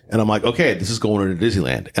 and I'm like, okay, this is going into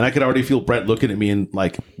Disneyland, and I could already feel Brett looking at me and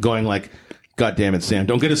going God damn it, Sam!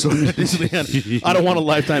 Don't get us over to Disneyland. I don't want a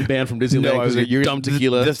lifetime ban from Disneyland because you're dumb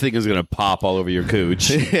tequila. This thing is going to pop all over your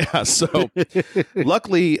cooch. Yeah. So,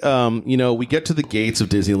 luckily, we get to the gates of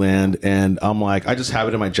Disneyland, and I'm like, I just have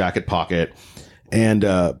it in my jacket pocket. And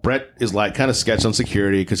Brett is kind of sketched on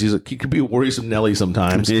security because he could be a worrisome Nelly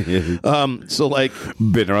sometimes. So been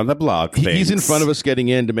around the block. He's in front of us getting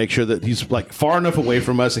in to make sure that he's far enough away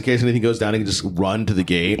from us in case anything goes down. He can just run to the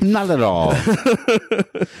gate. Not at all.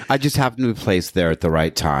 I just happened to be placed there at the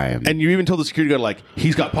right time. And you even told the security guard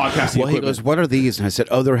he's got podcasting Well, equipment. he goes, "What are these?" And I said,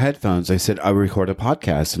 "Oh, they're headphones." I said, "I record a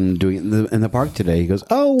podcast and I'm doing it in the park today." He goes,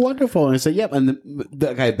 "Oh, wonderful." And I said, "Yep." And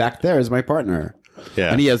the guy back there is my partner.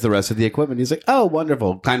 Yeah. And he has the rest of the equipment. He's like, "Oh,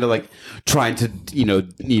 wonderful!" Kind of trying to,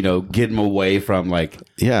 get him away from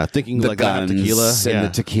thinking the I have guns tequila and the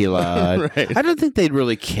tequila. Right. I don't think they'd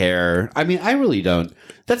really care. I mean, I really don't.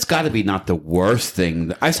 That's got to be not the worst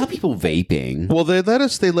thing. I saw people vaping. Well, they let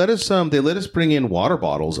us bring in water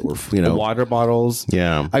bottles that were Water bottles.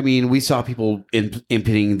 Yeah. I mean, we saw people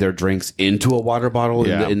emptying their drinks into a water bottle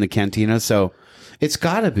in the cantina. So it's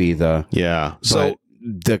got to be So.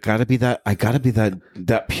 There gotta be that. I gotta be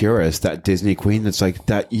that purist, that Disney queen. That's like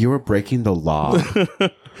that. You were breaking the law.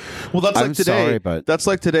 Well, that's I'm today. sorry, but that's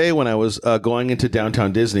today when I was going into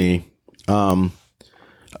downtown Disney. We went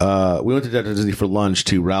to downtown Disney for lunch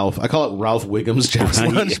to Ralph. I call it Ralph Wiggum's Jazz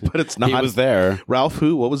Lunch, but it's not. He was there. Ralph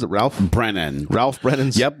who? What was it? Ralph Brennan. Ralph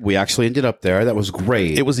Brennan's. Yep, we actually ended up there. That was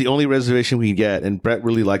great. It was the only reservation we could get, and Brett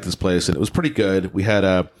really liked this place, and it was pretty good. We had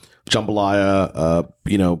a jambalaya,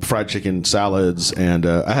 fried chicken salads, and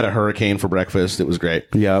I had a hurricane for breakfast. It was great.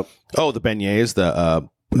 Yep. Oh, the beignets,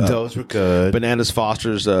 those were good. Bananas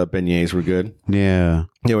Foster's beignets were good. Yeah,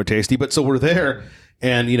 they were tasty. But so we're there,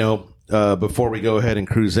 and before we go ahead and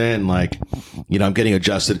cruise in, I'm getting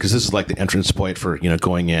adjusted because this is the entrance point for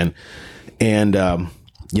going in, and the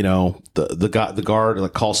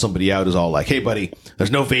guard calls somebody out, is all like, "Hey, buddy,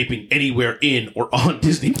 there's no vaping anywhere in or on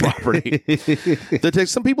Disney property."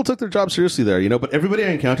 Some people took their job seriously there, but everybody I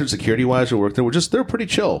encountered security wise who worked there they're pretty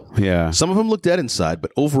chill. Yeah, some of them looked dead inside,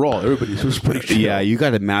 but overall everybody was pretty chill. Yeah, you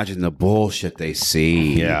got to imagine the bullshit they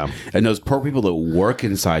see. Yeah, and those poor people that work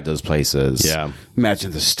inside those places. Yeah,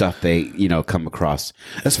 imagine the stuff they come across,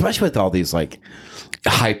 especially with all these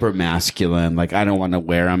hyper masculine, I don't want to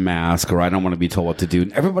wear a mask or I don't want to be told what to do.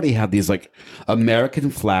 And everybody had these American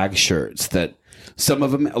flag shirts that some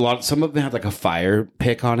of them had a fire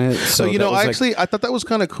pick on it. So I thought that was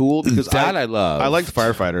kind of cool because I love. I liked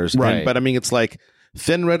firefighters, right? But I mean, it's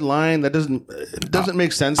thin red line that doesn't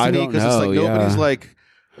make sense to me because it's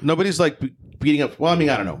nobody's beating up. Well, I mean,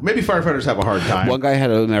 I don't know. Maybe firefighters have a hard time. One guy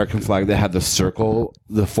had an American flag that had the circle,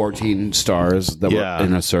 the 14 stars that were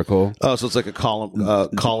in a circle. Oh, so it's like a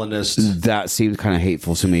colonist. That seemed kind of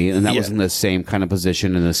hateful to me, and that was in the same kind of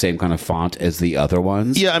position and the same kind of font as the other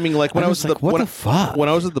ones. Yeah, I mean, like when I was like, what the fuck? When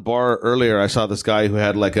I was at the bar earlier, I saw this guy who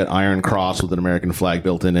had like an iron cross with an American flag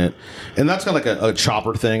built in it, and that's kind of like a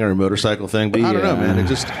chopper thing or a motorcycle thing. But I don't know, man. It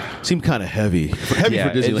just seemed kind of heavy for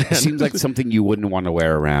Disneyland. It seems like something you wouldn't want to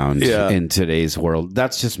wear around in today's world.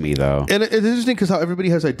 That's just me, though. And it's interesting because how everybody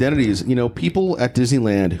has identities. You know, people at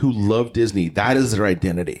Disneyland who love Disney, that is their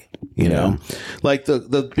identity. You know, like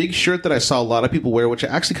the big shirt that I saw a lot of people wear, which I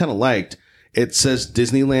actually kind of liked. It says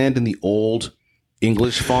Disneyland in the old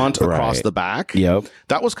English font across the back. Yep.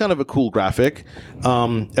 That was kind of a cool graphic.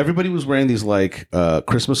 Everybody was wearing these like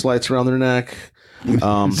Christmas lights around their neck.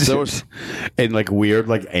 There was and like weird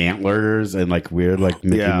like antlers and like weird like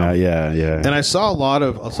Mickey Mouse. Yeah. And I saw a lot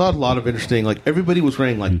of interesting, like everybody was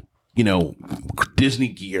wearing like, you know, Disney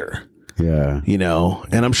gear. Yeah. You know,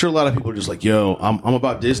 and I'm sure a lot of people are just like, yo, I'm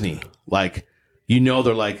about Disney. Like, you know,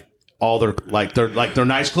 they're like all their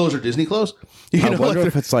nice clothes are Disney clothes. You I know, wonder like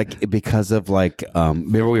if it's like because of like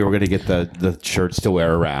remember we were going to get the shirts to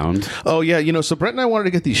wear around. Oh yeah, you know, so Brent and I wanted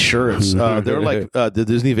to get these shirts. They're like the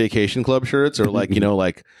Disney Vacation Club shirts, or like, you know,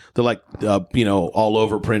 like they're like you know, all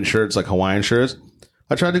over print shirts, like Hawaiian shirts.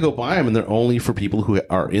 I tried to go buy them, and they're only for people who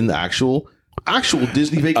are in the actual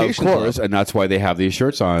Disney Vacation Of course, Club. and that's why they have these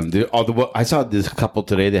shirts on. I saw this couple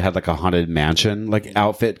today. They had like a Haunted Mansion like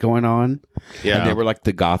outfit going on. Yeah. And they were like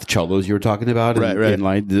the goth cholos you were talking about. Right. And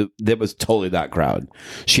like that was totally that crowd.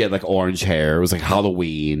 She had like orange hair. It was like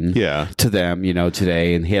Halloween. Yeah. To them, you know,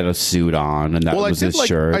 today, and he had a suit on, and that was his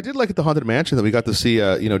shirt. I did like at the Haunted Mansion that we got to see,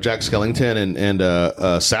 you know, Jack Skellington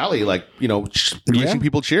and Sally, like, you know, wishing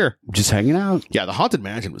people cheer. Just hanging out. Yeah, the Haunted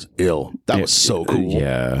Mansion was ill. That was so cool.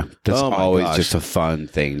 Yeah. That's always just a fun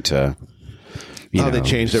thing to. How they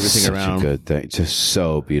changed everything such around. A good thing. Just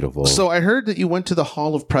so beautiful. So I heard that you went to the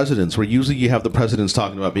Hall of Presidents, where usually you have the presidents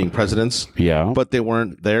talking about being presidents. Yeah. But they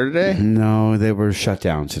weren't there today? No, they were shut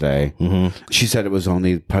down today. Mm-hmm. She said it was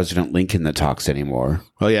only President Lincoln that talks anymore.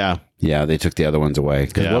 Oh, yeah. Yeah, they took the other ones away.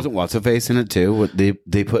 Because wasn't What's-His-Face in it, too?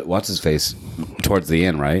 They put What's-His-Face towards the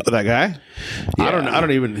end, right? That guy? Yeah. I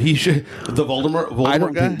don't even... He should... The Voldemort I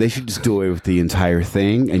don't guy? think they should just do away with the entire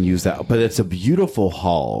thing and use that. But it's a beautiful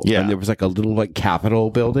hall. Yeah. And there was like a little like Capitol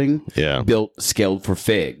building. Yeah. Built, scaled for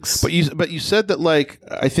figs. But you said that, like,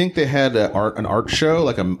 I think they had an art show,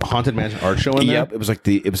 like a Haunted Mansion art show in there? Yep, it was like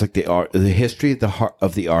the art, the history of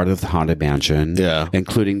the art of the Haunted Mansion. Yeah.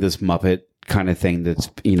 Including this Muppet kind of thing that's,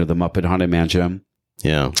 you know, the Muppet Haunted Mansion.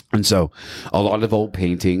 Yeah. And so a lot of old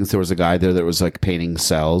paintings. There was a guy there that was like painting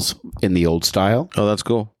cells in the old style. Oh, that's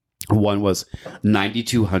cool. One was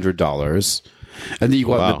 $9,200. And then you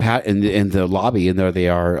go out in the lobby, and there they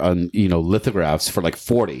are on, you know, lithographs for like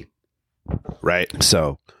 $40. Right.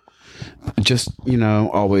 So just, you know,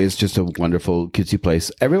 always just a wonderful cutesy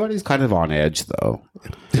place. Everybody's kind of on edge, though.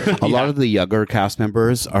 A lot of the younger cast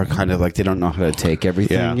members are kind of like, they don't know how to take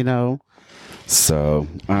everything, you know? So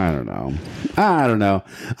I don't know.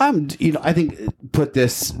 I think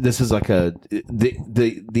this is like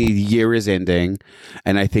the year is ending,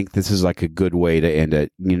 and I think this is like a good way to end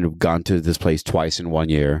it. You know, gone to this place twice in 1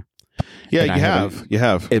 year. Yeah, you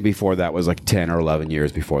have. And before that was like 10 or 11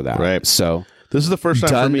 years before that. Right. So this is the first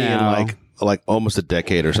time for me now. in like almost a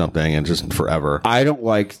decade or something, and just forever. I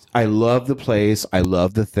love the place. I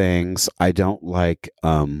love the things. I don't like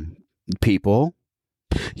people.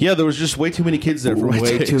 Yeah, there was just way too many kids there.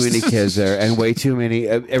 Way too many kids there, and way too many.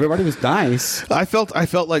 Everybody was nice. I felt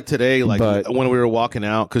like today, like when we were walking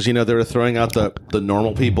out, because you know they were throwing out the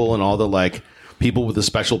normal people, and all the like people with the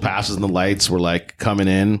special passes and the lights were like coming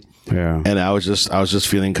in. Yeah, and I was just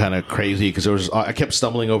feeling kind of crazy because I kept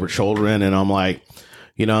stumbling over children, and I'm like,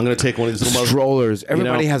 you know, I'm going to take one of these little strollers.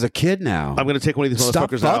 Everybody has a kid now. I'm going to take one of these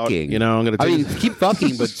motherfuckers out. You know, I'm going to. Keep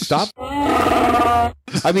fucking, but stop.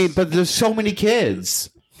 I mean, but there's so many kids.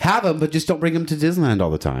 Have them, but just don't bring them to Disneyland all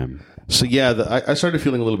the time. So yeah, I started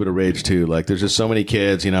feeling a little bit of rage too. Like there's just so many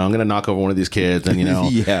kids. You know, I'm going to knock over one of these kids, and you know,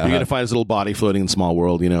 you're going to find this little body floating in Small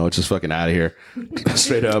World. You know, it's just fucking out of here,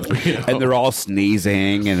 straight up. You know? And they're all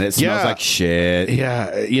sneezing, and it smells like shit.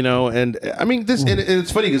 Yeah, you know, and I mean this, and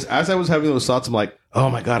it's funny because as I was having those thoughts, I'm like, oh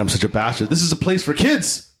my god, I'm such a bastard. This is a place for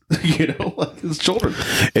kids. You know, like it's children.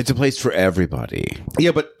 It's a place for everybody.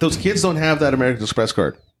 Yeah, but those kids don't have that American Express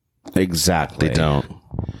card. Exactly. They don't.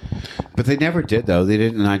 But they never did, though. They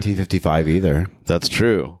did in 1955 either. That's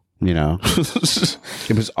true. You know,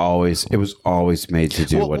 it was always made to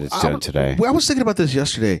do what it's done today. Well, I was thinking about this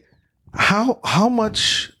yesterday. How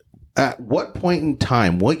much, at what point in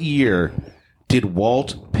time, what year did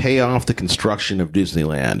Walt pay off the construction of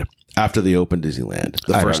Disneyland after they opened Disneyland?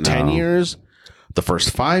 The I first don't 10 know. years? The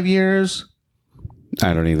first 5 years?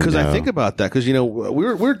 I don't even know. Because I think about that. Because,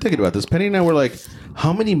 we're thinking about this. Penny and I were like,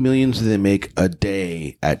 how many millions do they make a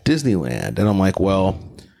day at Disneyland? And I'm like, well,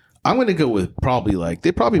 I'm going to go with probably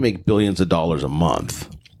they probably make billions of dollars a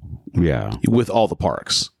month yeah. with all the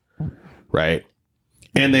parks. Right?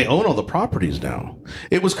 And they own all the properties now.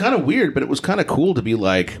 It was kind of weird, but it was kind of cool to be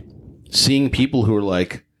seeing people who are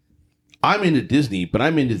like, I'm into Disney, but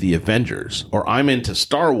I'm into the Avengers, or I'm into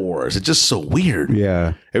Star Wars. It's just so weird.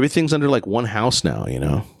 Yeah. Everything's under one house now,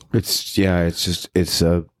 It's a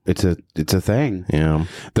thing. Yeah.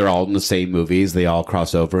 They're all in the same movies. They all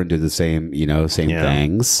cross over and do the same, same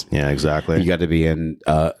things. Yeah, exactly. You got to be in,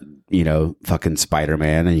 fucking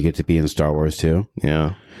Spider-Man, and you get to be in Star Wars too.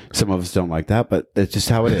 Yeah. Some of us don't like that, but that's just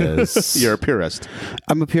how it is. You're a purist.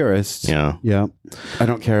 I'm a purist. Yeah. Yeah. I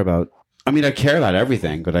don't care about, I care about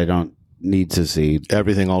everything, but I don't need to see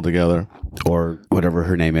everything all together. Or whatever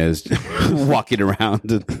her name is, walking around,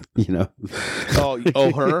 and,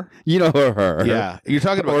 Oh, her? You know her. Yeah. You're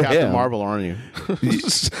talking about Or Captain him. Marvel, aren't you?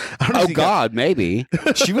 Oh, God, maybe.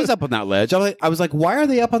 She was up on that ledge. I was like, why are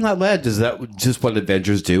they up on that ledge? Is that just what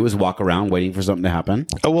Avengers do, is walk around waiting for something to happen?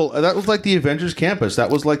 Oh, well, that was the Avengers campus.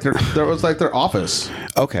 That was their office.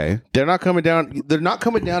 Okay. They're not coming down. They're not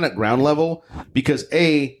coming down at ground level because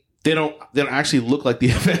they don't actually look like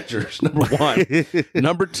the Avengers. Number one.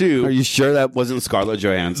 Number two. Are you sure that wasn't Scarlett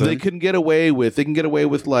Johansson? They can get away with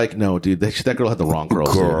no, dude, that girl had the wrong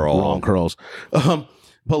curls. dude. Wrong curls.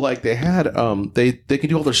 But they had they can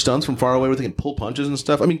do all their stunts from far away where they can pull punches and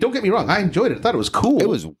stuff. Don't get me wrong, I enjoyed it. I thought it was cool. It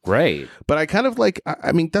was great. But I kind of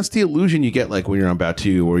that's the illusion you get when you're on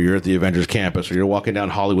Batuu, or you're at the Avengers campus, or you're walking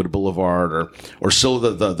down Hollywood Boulevard, or so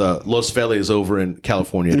the Los Feliz over in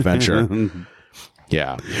California Adventure.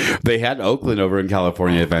 Yeah. They had Oakland over in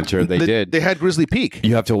California Adventure. They did. They had Grizzly Peak.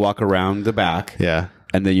 You have to walk around the back. Yeah.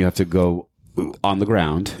 And then you have to go on the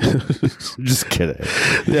ground. Just kidding.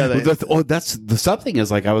 Yeah. That's the something is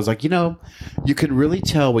I was like, you can really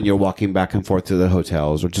tell when you're walking back and forth to the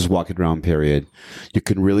hotels or just walking around, period. You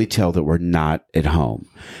can really tell that we're not at home.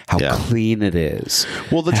 How clean it is.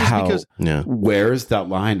 Well, that's just because. Yeah. Where's that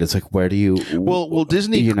line? It's where do you. Well,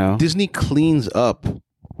 Disney, Disney cleans up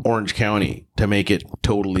Orange County to make it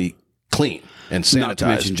totally clean and sanitized. Not to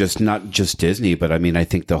mention not just Disney, but I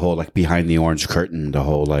think the whole behind the orange curtain, the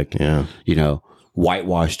whole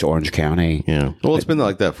whitewashed Orange County. Yeah. Well, it's been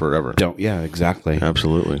like that forever. Exactly.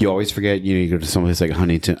 Absolutely. You always forget. You go to someplace like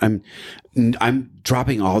Huntington. I'm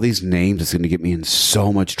dropping all these names. It's going to get me in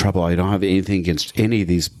so much trouble. I don't have anything against any of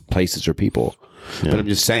these places or people, but I'm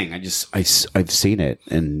just saying. I've seen it,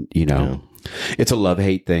 and It's a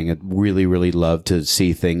love-hate thing. I'd really, really love to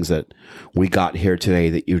see things that we got here today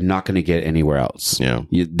that you're not going to get anywhere else. Yeah.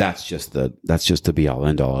 That's just the be-all,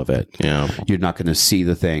 end-all of it. Yeah. You're not going to see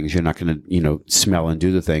the things. You're not going to, smell and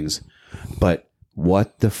do the things. But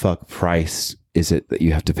what the fuck price is it that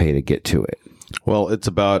you have to pay to get to it? Well, it's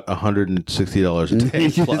about $160 a day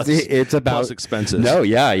plus, it's about plus expenses. No,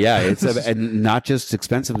 yeah. It's and not just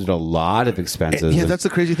expensive, but a lot of expenses. Yeah, that's the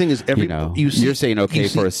crazy thing is you're saying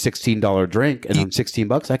for a $16 drink, and on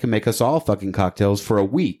 $16 I can make us all fucking cocktails for a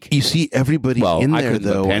week. You see everybody in there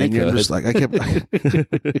though, and you're just I kept.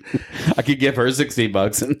 I could give her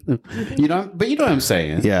 $16, and but you know what I'm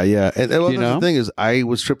saying. Yeah. And the thing is, I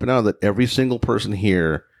was tripping out that every single person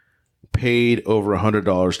here paid over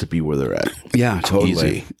 $100 to be where they're at. Yeah,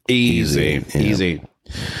 totally. Easy.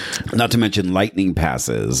 Not to mention lightning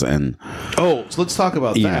passes and so let's talk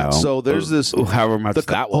about that. So there's this however much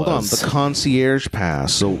that was. Hold on, the concierge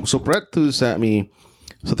pass. So Brett threw this at me.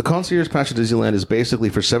 So the concierge pass at Disneyland is basically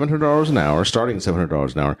for $700 an hour, starting at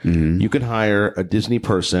 $700 an hour. Mm-hmm. You can hire a Disney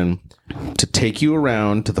person to take you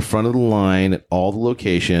around to the front of the line at all the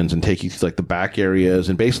locations and take you to the back areas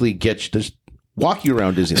and basically just walk you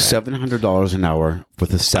around Disneyland. $700 an hour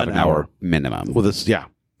with a 7-hour minimum. With this, yeah.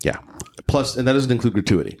 Plus, and that doesn't include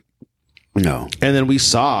gratuity. No. And then we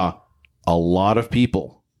saw a lot of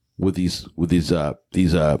people with these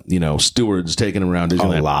stewards taking around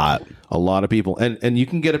Disneyland. A lot of people, and you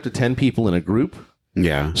can get up to 10 people in a group.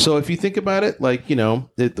 Yeah. So if you think about it,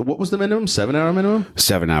 what was the minimum? 7-hour minimum?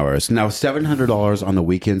 7 hours. Now $700 on the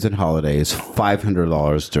weekends and holidays.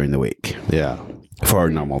 $500 during the week. Yeah. For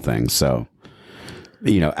normal things. So.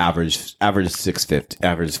 Average $650,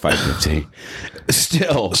 average $550.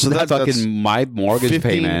 Still, so that's my mortgage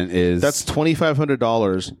payment is that's $2,500,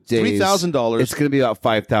 $3,000. It's going to be about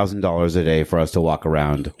 $5,000 a day for us to walk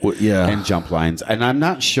around, and jump lines. And I'm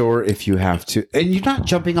not sure if you have to, and you're not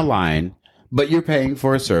jumping a line but you're paying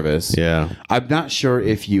for a service. Yeah. I'm not sure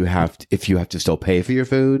if you have to still pay for your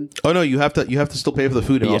food. Oh no, you have to still pay for the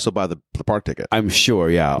food and also buy the park ticket. I'm sure.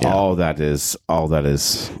 Yeah. All that is.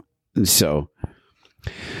 So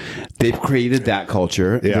they've created that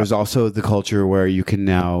culture. Yeah. There's also the culture where you can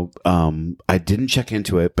now, I didn't check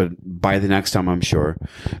into it, but by the next time, I'm sure,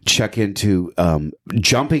 check into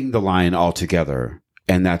jumping the line altogether.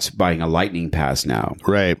 And that's buying a lightning pass now.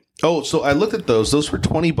 Right. Oh, so I looked at those. Those were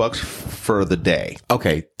 $20 for the day.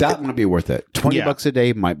 Okay. That might be worth it. $20 a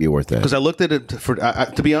day might be worth it. Because I looked at it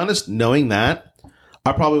to be honest, knowing that,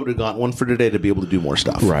 I probably would have gotten one for today to be able to do more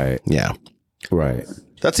stuff. Right. Yeah. Right.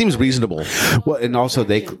 That seems reasonable. Well, and also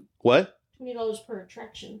what? $20 per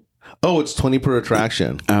attraction. Oh, it's 20 per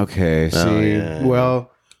attraction. Okay. See,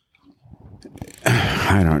 well,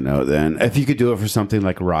 I don't know then. If you could do it for something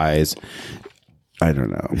like Rise, I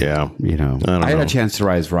don't know. Yeah. I had a chance to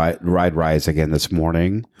ride Rise again this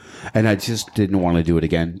morning, and I just didn't want to do it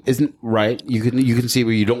again. Isn't right? You can see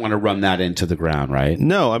where you don't want to run that into the ground, right?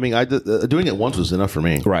 No, I mean, doing it once was enough for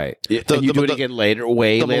me. Right. And you do it again later,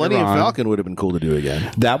 later on. The Millennium Falcon would have been cool to do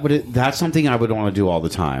again. That's something I would want to do all the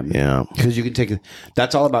time. Yeah. Because you can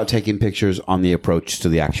that's all about taking pictures on the approach to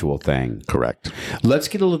the actual thing. Correct. Let's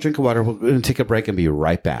get a little drink of water. We're going to take a break and be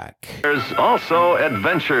right back. There's also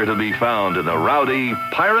adventure to be found in the rowdy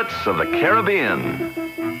Pirates of the Caribbean.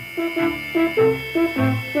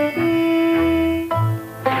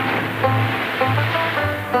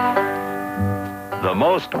 The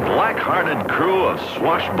most black-hearted crew of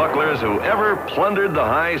swashbucklers who ever plundered the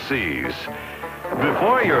high seas.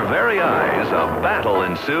 Before your very eyes, a battle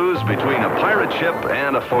ensues between a pirate ship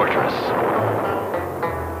and a fortress.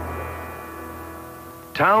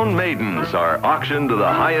 Town maidens are auctioned to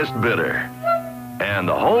the highest bidder. And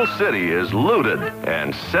the whole city is looted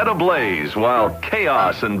and set ablaze while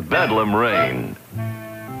chaos and bedlam reign.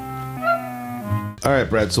 All right,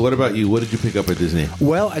 Brad, so what about you? What did you pick up at Disney?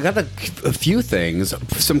 Well, I got a few things,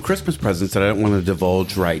 some Christmas presents that I don't want to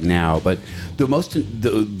divulge right now, but the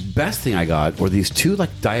best thing I got were these two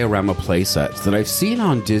diorama play sets that I've seen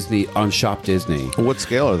on Shop Disney. What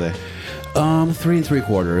scale are they? 3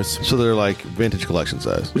 3/4. So they're like vintage collection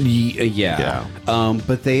size. Yeah.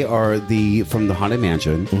 But they are from the Haunted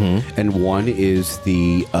Mansion, and one is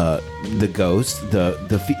the ghost,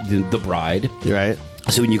 the bride. Right.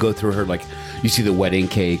 So when you go through her, you see the wedding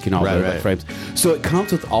cake and all the frames. So it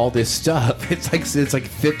comes with all this stuff. It's like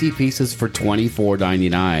 50 pieces for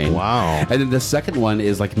 $24.99. Wow. And then the second one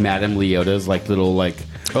is Madame Leota's little when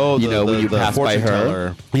you pass by her.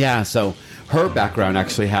 Teller. Yeah. So her background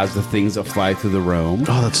actually has the things that fly through the room.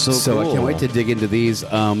 Oh, that's so cool. So I can't wait to dig into these.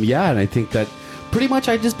 And I think that pretty much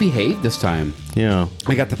I just behaved this time. Yeah.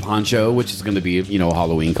 I got the poncho, which is going to be a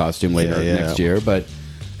Halloween costume later next year, but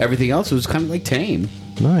everything else was kind of tame.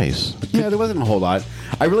 Nice. Yeah, there wasn't a whole lot.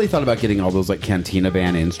 I really thought about getting all those Cantina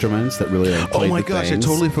band instruments that really played Oh my gosh, things. I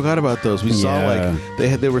totally forgot about those. We saw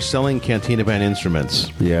they were selling Cantina band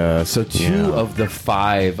instruments. Yeah, so two of the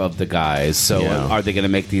 5 of the guys. So are they going to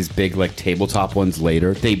make these big tabletop ones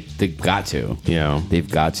later? They've got to. Yeah, they've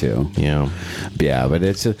got to. Yeah, but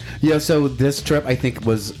it's So this trip I think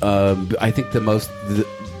was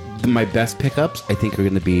my best pickups I think are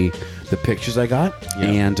going to be the pictures I got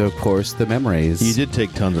and of course the memories. You did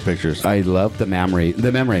take tons of pictures. I love the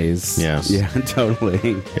memories. Yes. Yeah,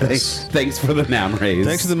 totally. Yes. Thanks for the memories.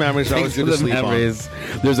 Thanks for the memories. Thanks for the memories.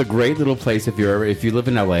 There's a great little place if you live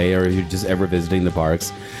in LA or you're just ever visiting the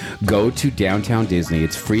parks, go to Downtown Disney.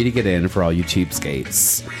 It's free to get in for all you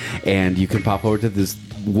cheapskates. And you can pop over to this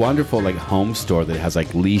wonderful home store that has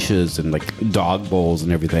leashes and dog bowls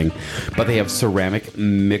and everything, but they have ceramic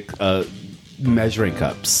measuring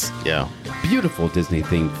cups. Yeah, beautiful Disney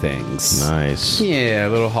themed things. Nice. Yeah,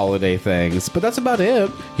 little holiday things, but that's about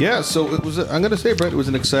it. Yeah, so it was. I'm gonna say, Brett, it was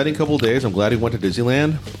an exciting couple of days. I'm glad we went to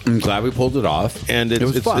Disneyland. I'm glad we pulled it off, and it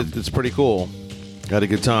was fun. It's pretty cool. Had a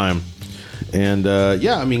good time, and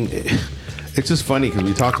it's just funny because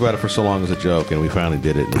we talked about it for so long as a joke, and we finally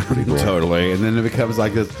did it. And it was pretty cool. Totally. And then it becomes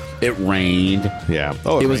like this. It rained. Yeah.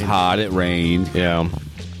 Oh, it was hot. It rained. Yeah.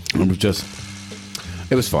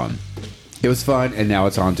 It was fun. It was fun, and now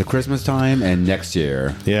it's on to Christmas time and next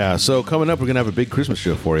year. Yeah, so coming up, we're going to have a big Christmas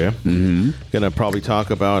show for you. Mm-hmm. Going to probably talk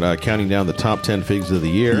about counting down the top 10 figs of the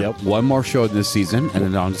year. Yep, one more show this season, and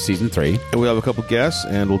then on to season 3. And we'll have a couple guests,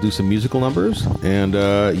 and we'll do some musical numbers. And,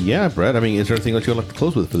 Brett, is there anything that you'd like to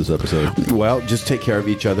close with for this episode? Well, just take care of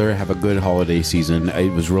each other. Have a good holiday season. It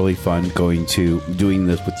was really fun doing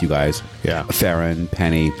this with you guys. Yeah. Farron,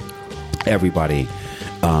 Penny, everybody.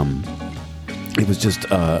 It was just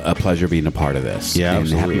a pleasure being a part of this. Yeah, and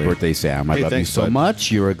absolutely. happy birthday, Sam. I love you so bud. much.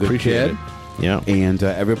 You're a good Appreciate kid. it. Yeah. And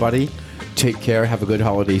everybody, Take care. Have a good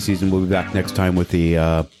holiday season. We'll be back next time with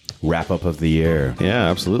the wrap-up of the year. Yeah,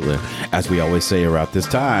 absolutely. As we always say around this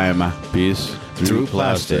time, Peace through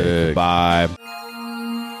plastic. Bye.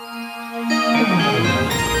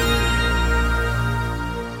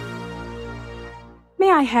 May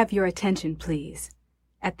I have your attention, please?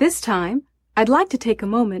 At this time, I'd like to take a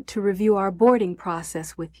moment to review our boarding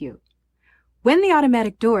process with you. When the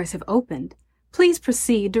automatic doors have opened, please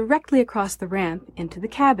proceed directly across the ramp into the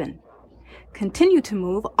cabin. Continue to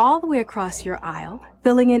move all the way across your aisle,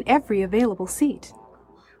 filling in every available seat.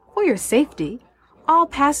 For your safety, all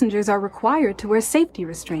passengers are required to wear safety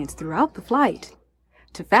restraints throughout the flight.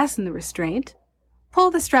 To fasten the restraint,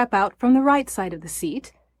 pull the strap out from the right side of the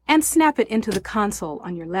seat and snap it into the console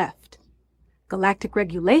on your left. Galactic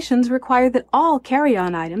regulations require that all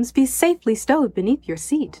carry-on items be safely stowed beneath your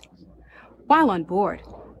seat. While on board,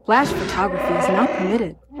 flash photography is not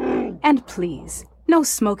permitted. And please, no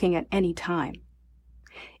smoking at any time.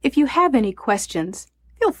 If you have any questions,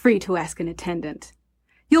 feel free to ask an attendant.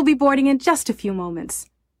 You'll be boarding in just a few moments.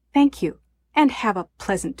 Thank you, and have a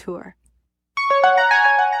pleasant tour.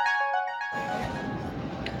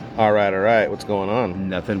 All right. What's going on?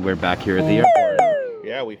 Nothing. We're back here at the airport.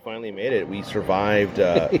 Yeah, we finally made it. We survived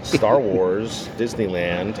Star Wars,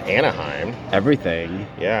 Disneyland, Anaheim. Everything.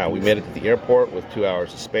 Yeah, we made it to the airport with 2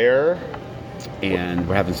 hours to spare. And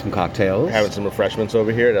we're having some cocktails. Having some refreshments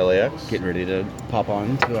over here at LAX. Getting ready to pop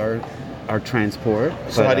on to our transport.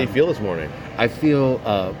 So how do you feel this morning? I feel,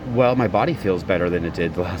 well, my body feels better than it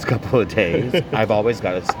did the last couple of days. I've always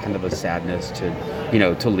got a kind of a sadness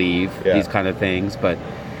to leave these kind of things. But,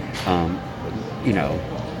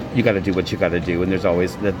 you got to do what you got to do. And there's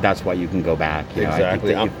always, that's why you can go back.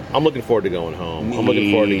 Exactly. I'm looking forward to going home. I'm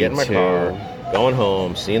looking forward to getting in my car, going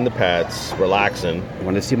home, seeing the pets, relaxing. I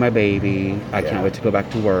want to see my baby. I can't wait to go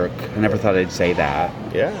back to work. I never thought I'd say that.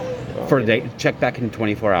 Yeah. For a day. Check back in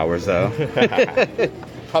 24 hours, though.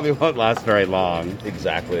 Probably won't last very long.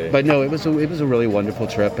 Exactly. But no, it was a really wonderful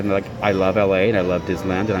trip, and I love LA, and I love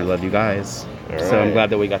Disneyland, and I love you guys. All so right. I'm glad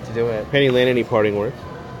that we got to do it. Penny Lane, any parting words?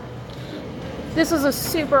 This was a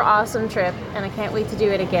super awesome trip, and I can't wait to do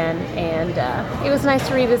it again. And it was nice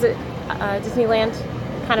to revisit Disneyland.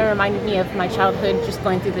 Kind of reminded me of my childhood, just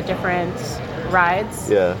going through the different rides.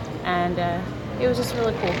 Yeah. And it was just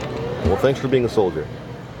really cool. Well, thanks for being a soldier.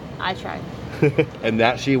 I tried. And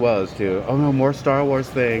that she was, too. Oh, no, more Star Wars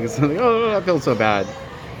things. I'm like, oh, I feel so bad.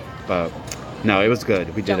 But, no, it was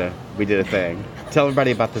good. We did a thing. Tell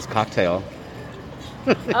everybody about this cocktail.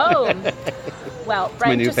 Oh, well,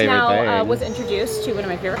 Brian new just favorite now thing. was introduced to one of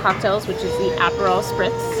my favorite cocktails, which is the Aperol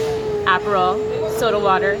Spritz. Aperol, soda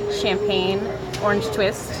water, champagne, orange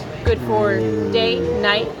twist. Good for day,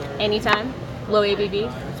 night, anytime. Low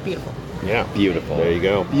ABV. It's beautiful. Yeah. Beautiful. There you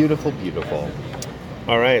go. Beautiful, beautiful.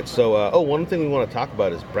 All right. So, one thing we want to talk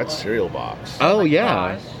about is Brett's cereal box. Oh, my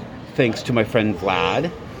yeah. gosh. Thanks to my friend Vlad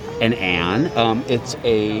and Anne. It's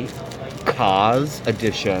a Kaz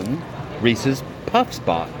edition Reese's Puffs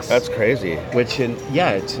box. That's crazy. Which, he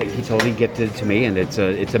totally gifted it to me, and it's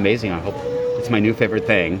amazing. I hope it's my new favorite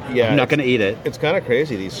thing. Yeah, I'm not going to eat it. It's kind of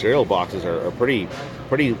crazy. These cereal boxes are pretty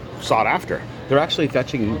sought after. They're actually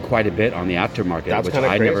fetching quite a bit on the aftermarket. That's which kinda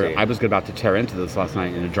I crazy. I was about to tear into this last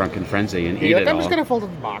night in a drunken frenzy and eat You're it like, I'm all. just going to fold up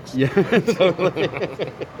the box. Yeah, totally.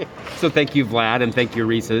 So thank you, Vlad, and thank you,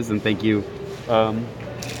 Reese's, and thank you,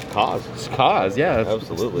 Kaz, yeah.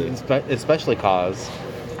 Absolutely. Especially Kaz.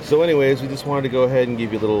 So anyways, we just wanted to go ahead and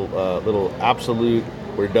give you a little absolute,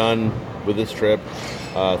 we're done with this trip.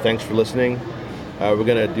 Thanks for listening. We're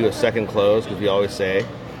going to do a second close because we always say,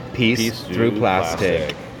 Peace through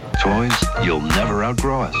plastic. Toys you'll never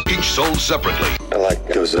outgrow us. Each sold separately. I like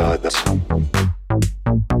those odds.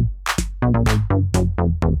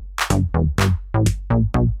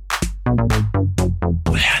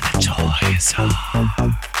 Where the toys are.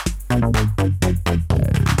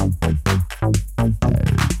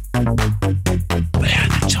 Where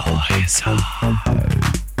the toys are.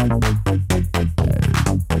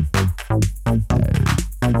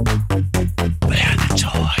 Where the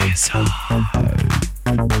toys are.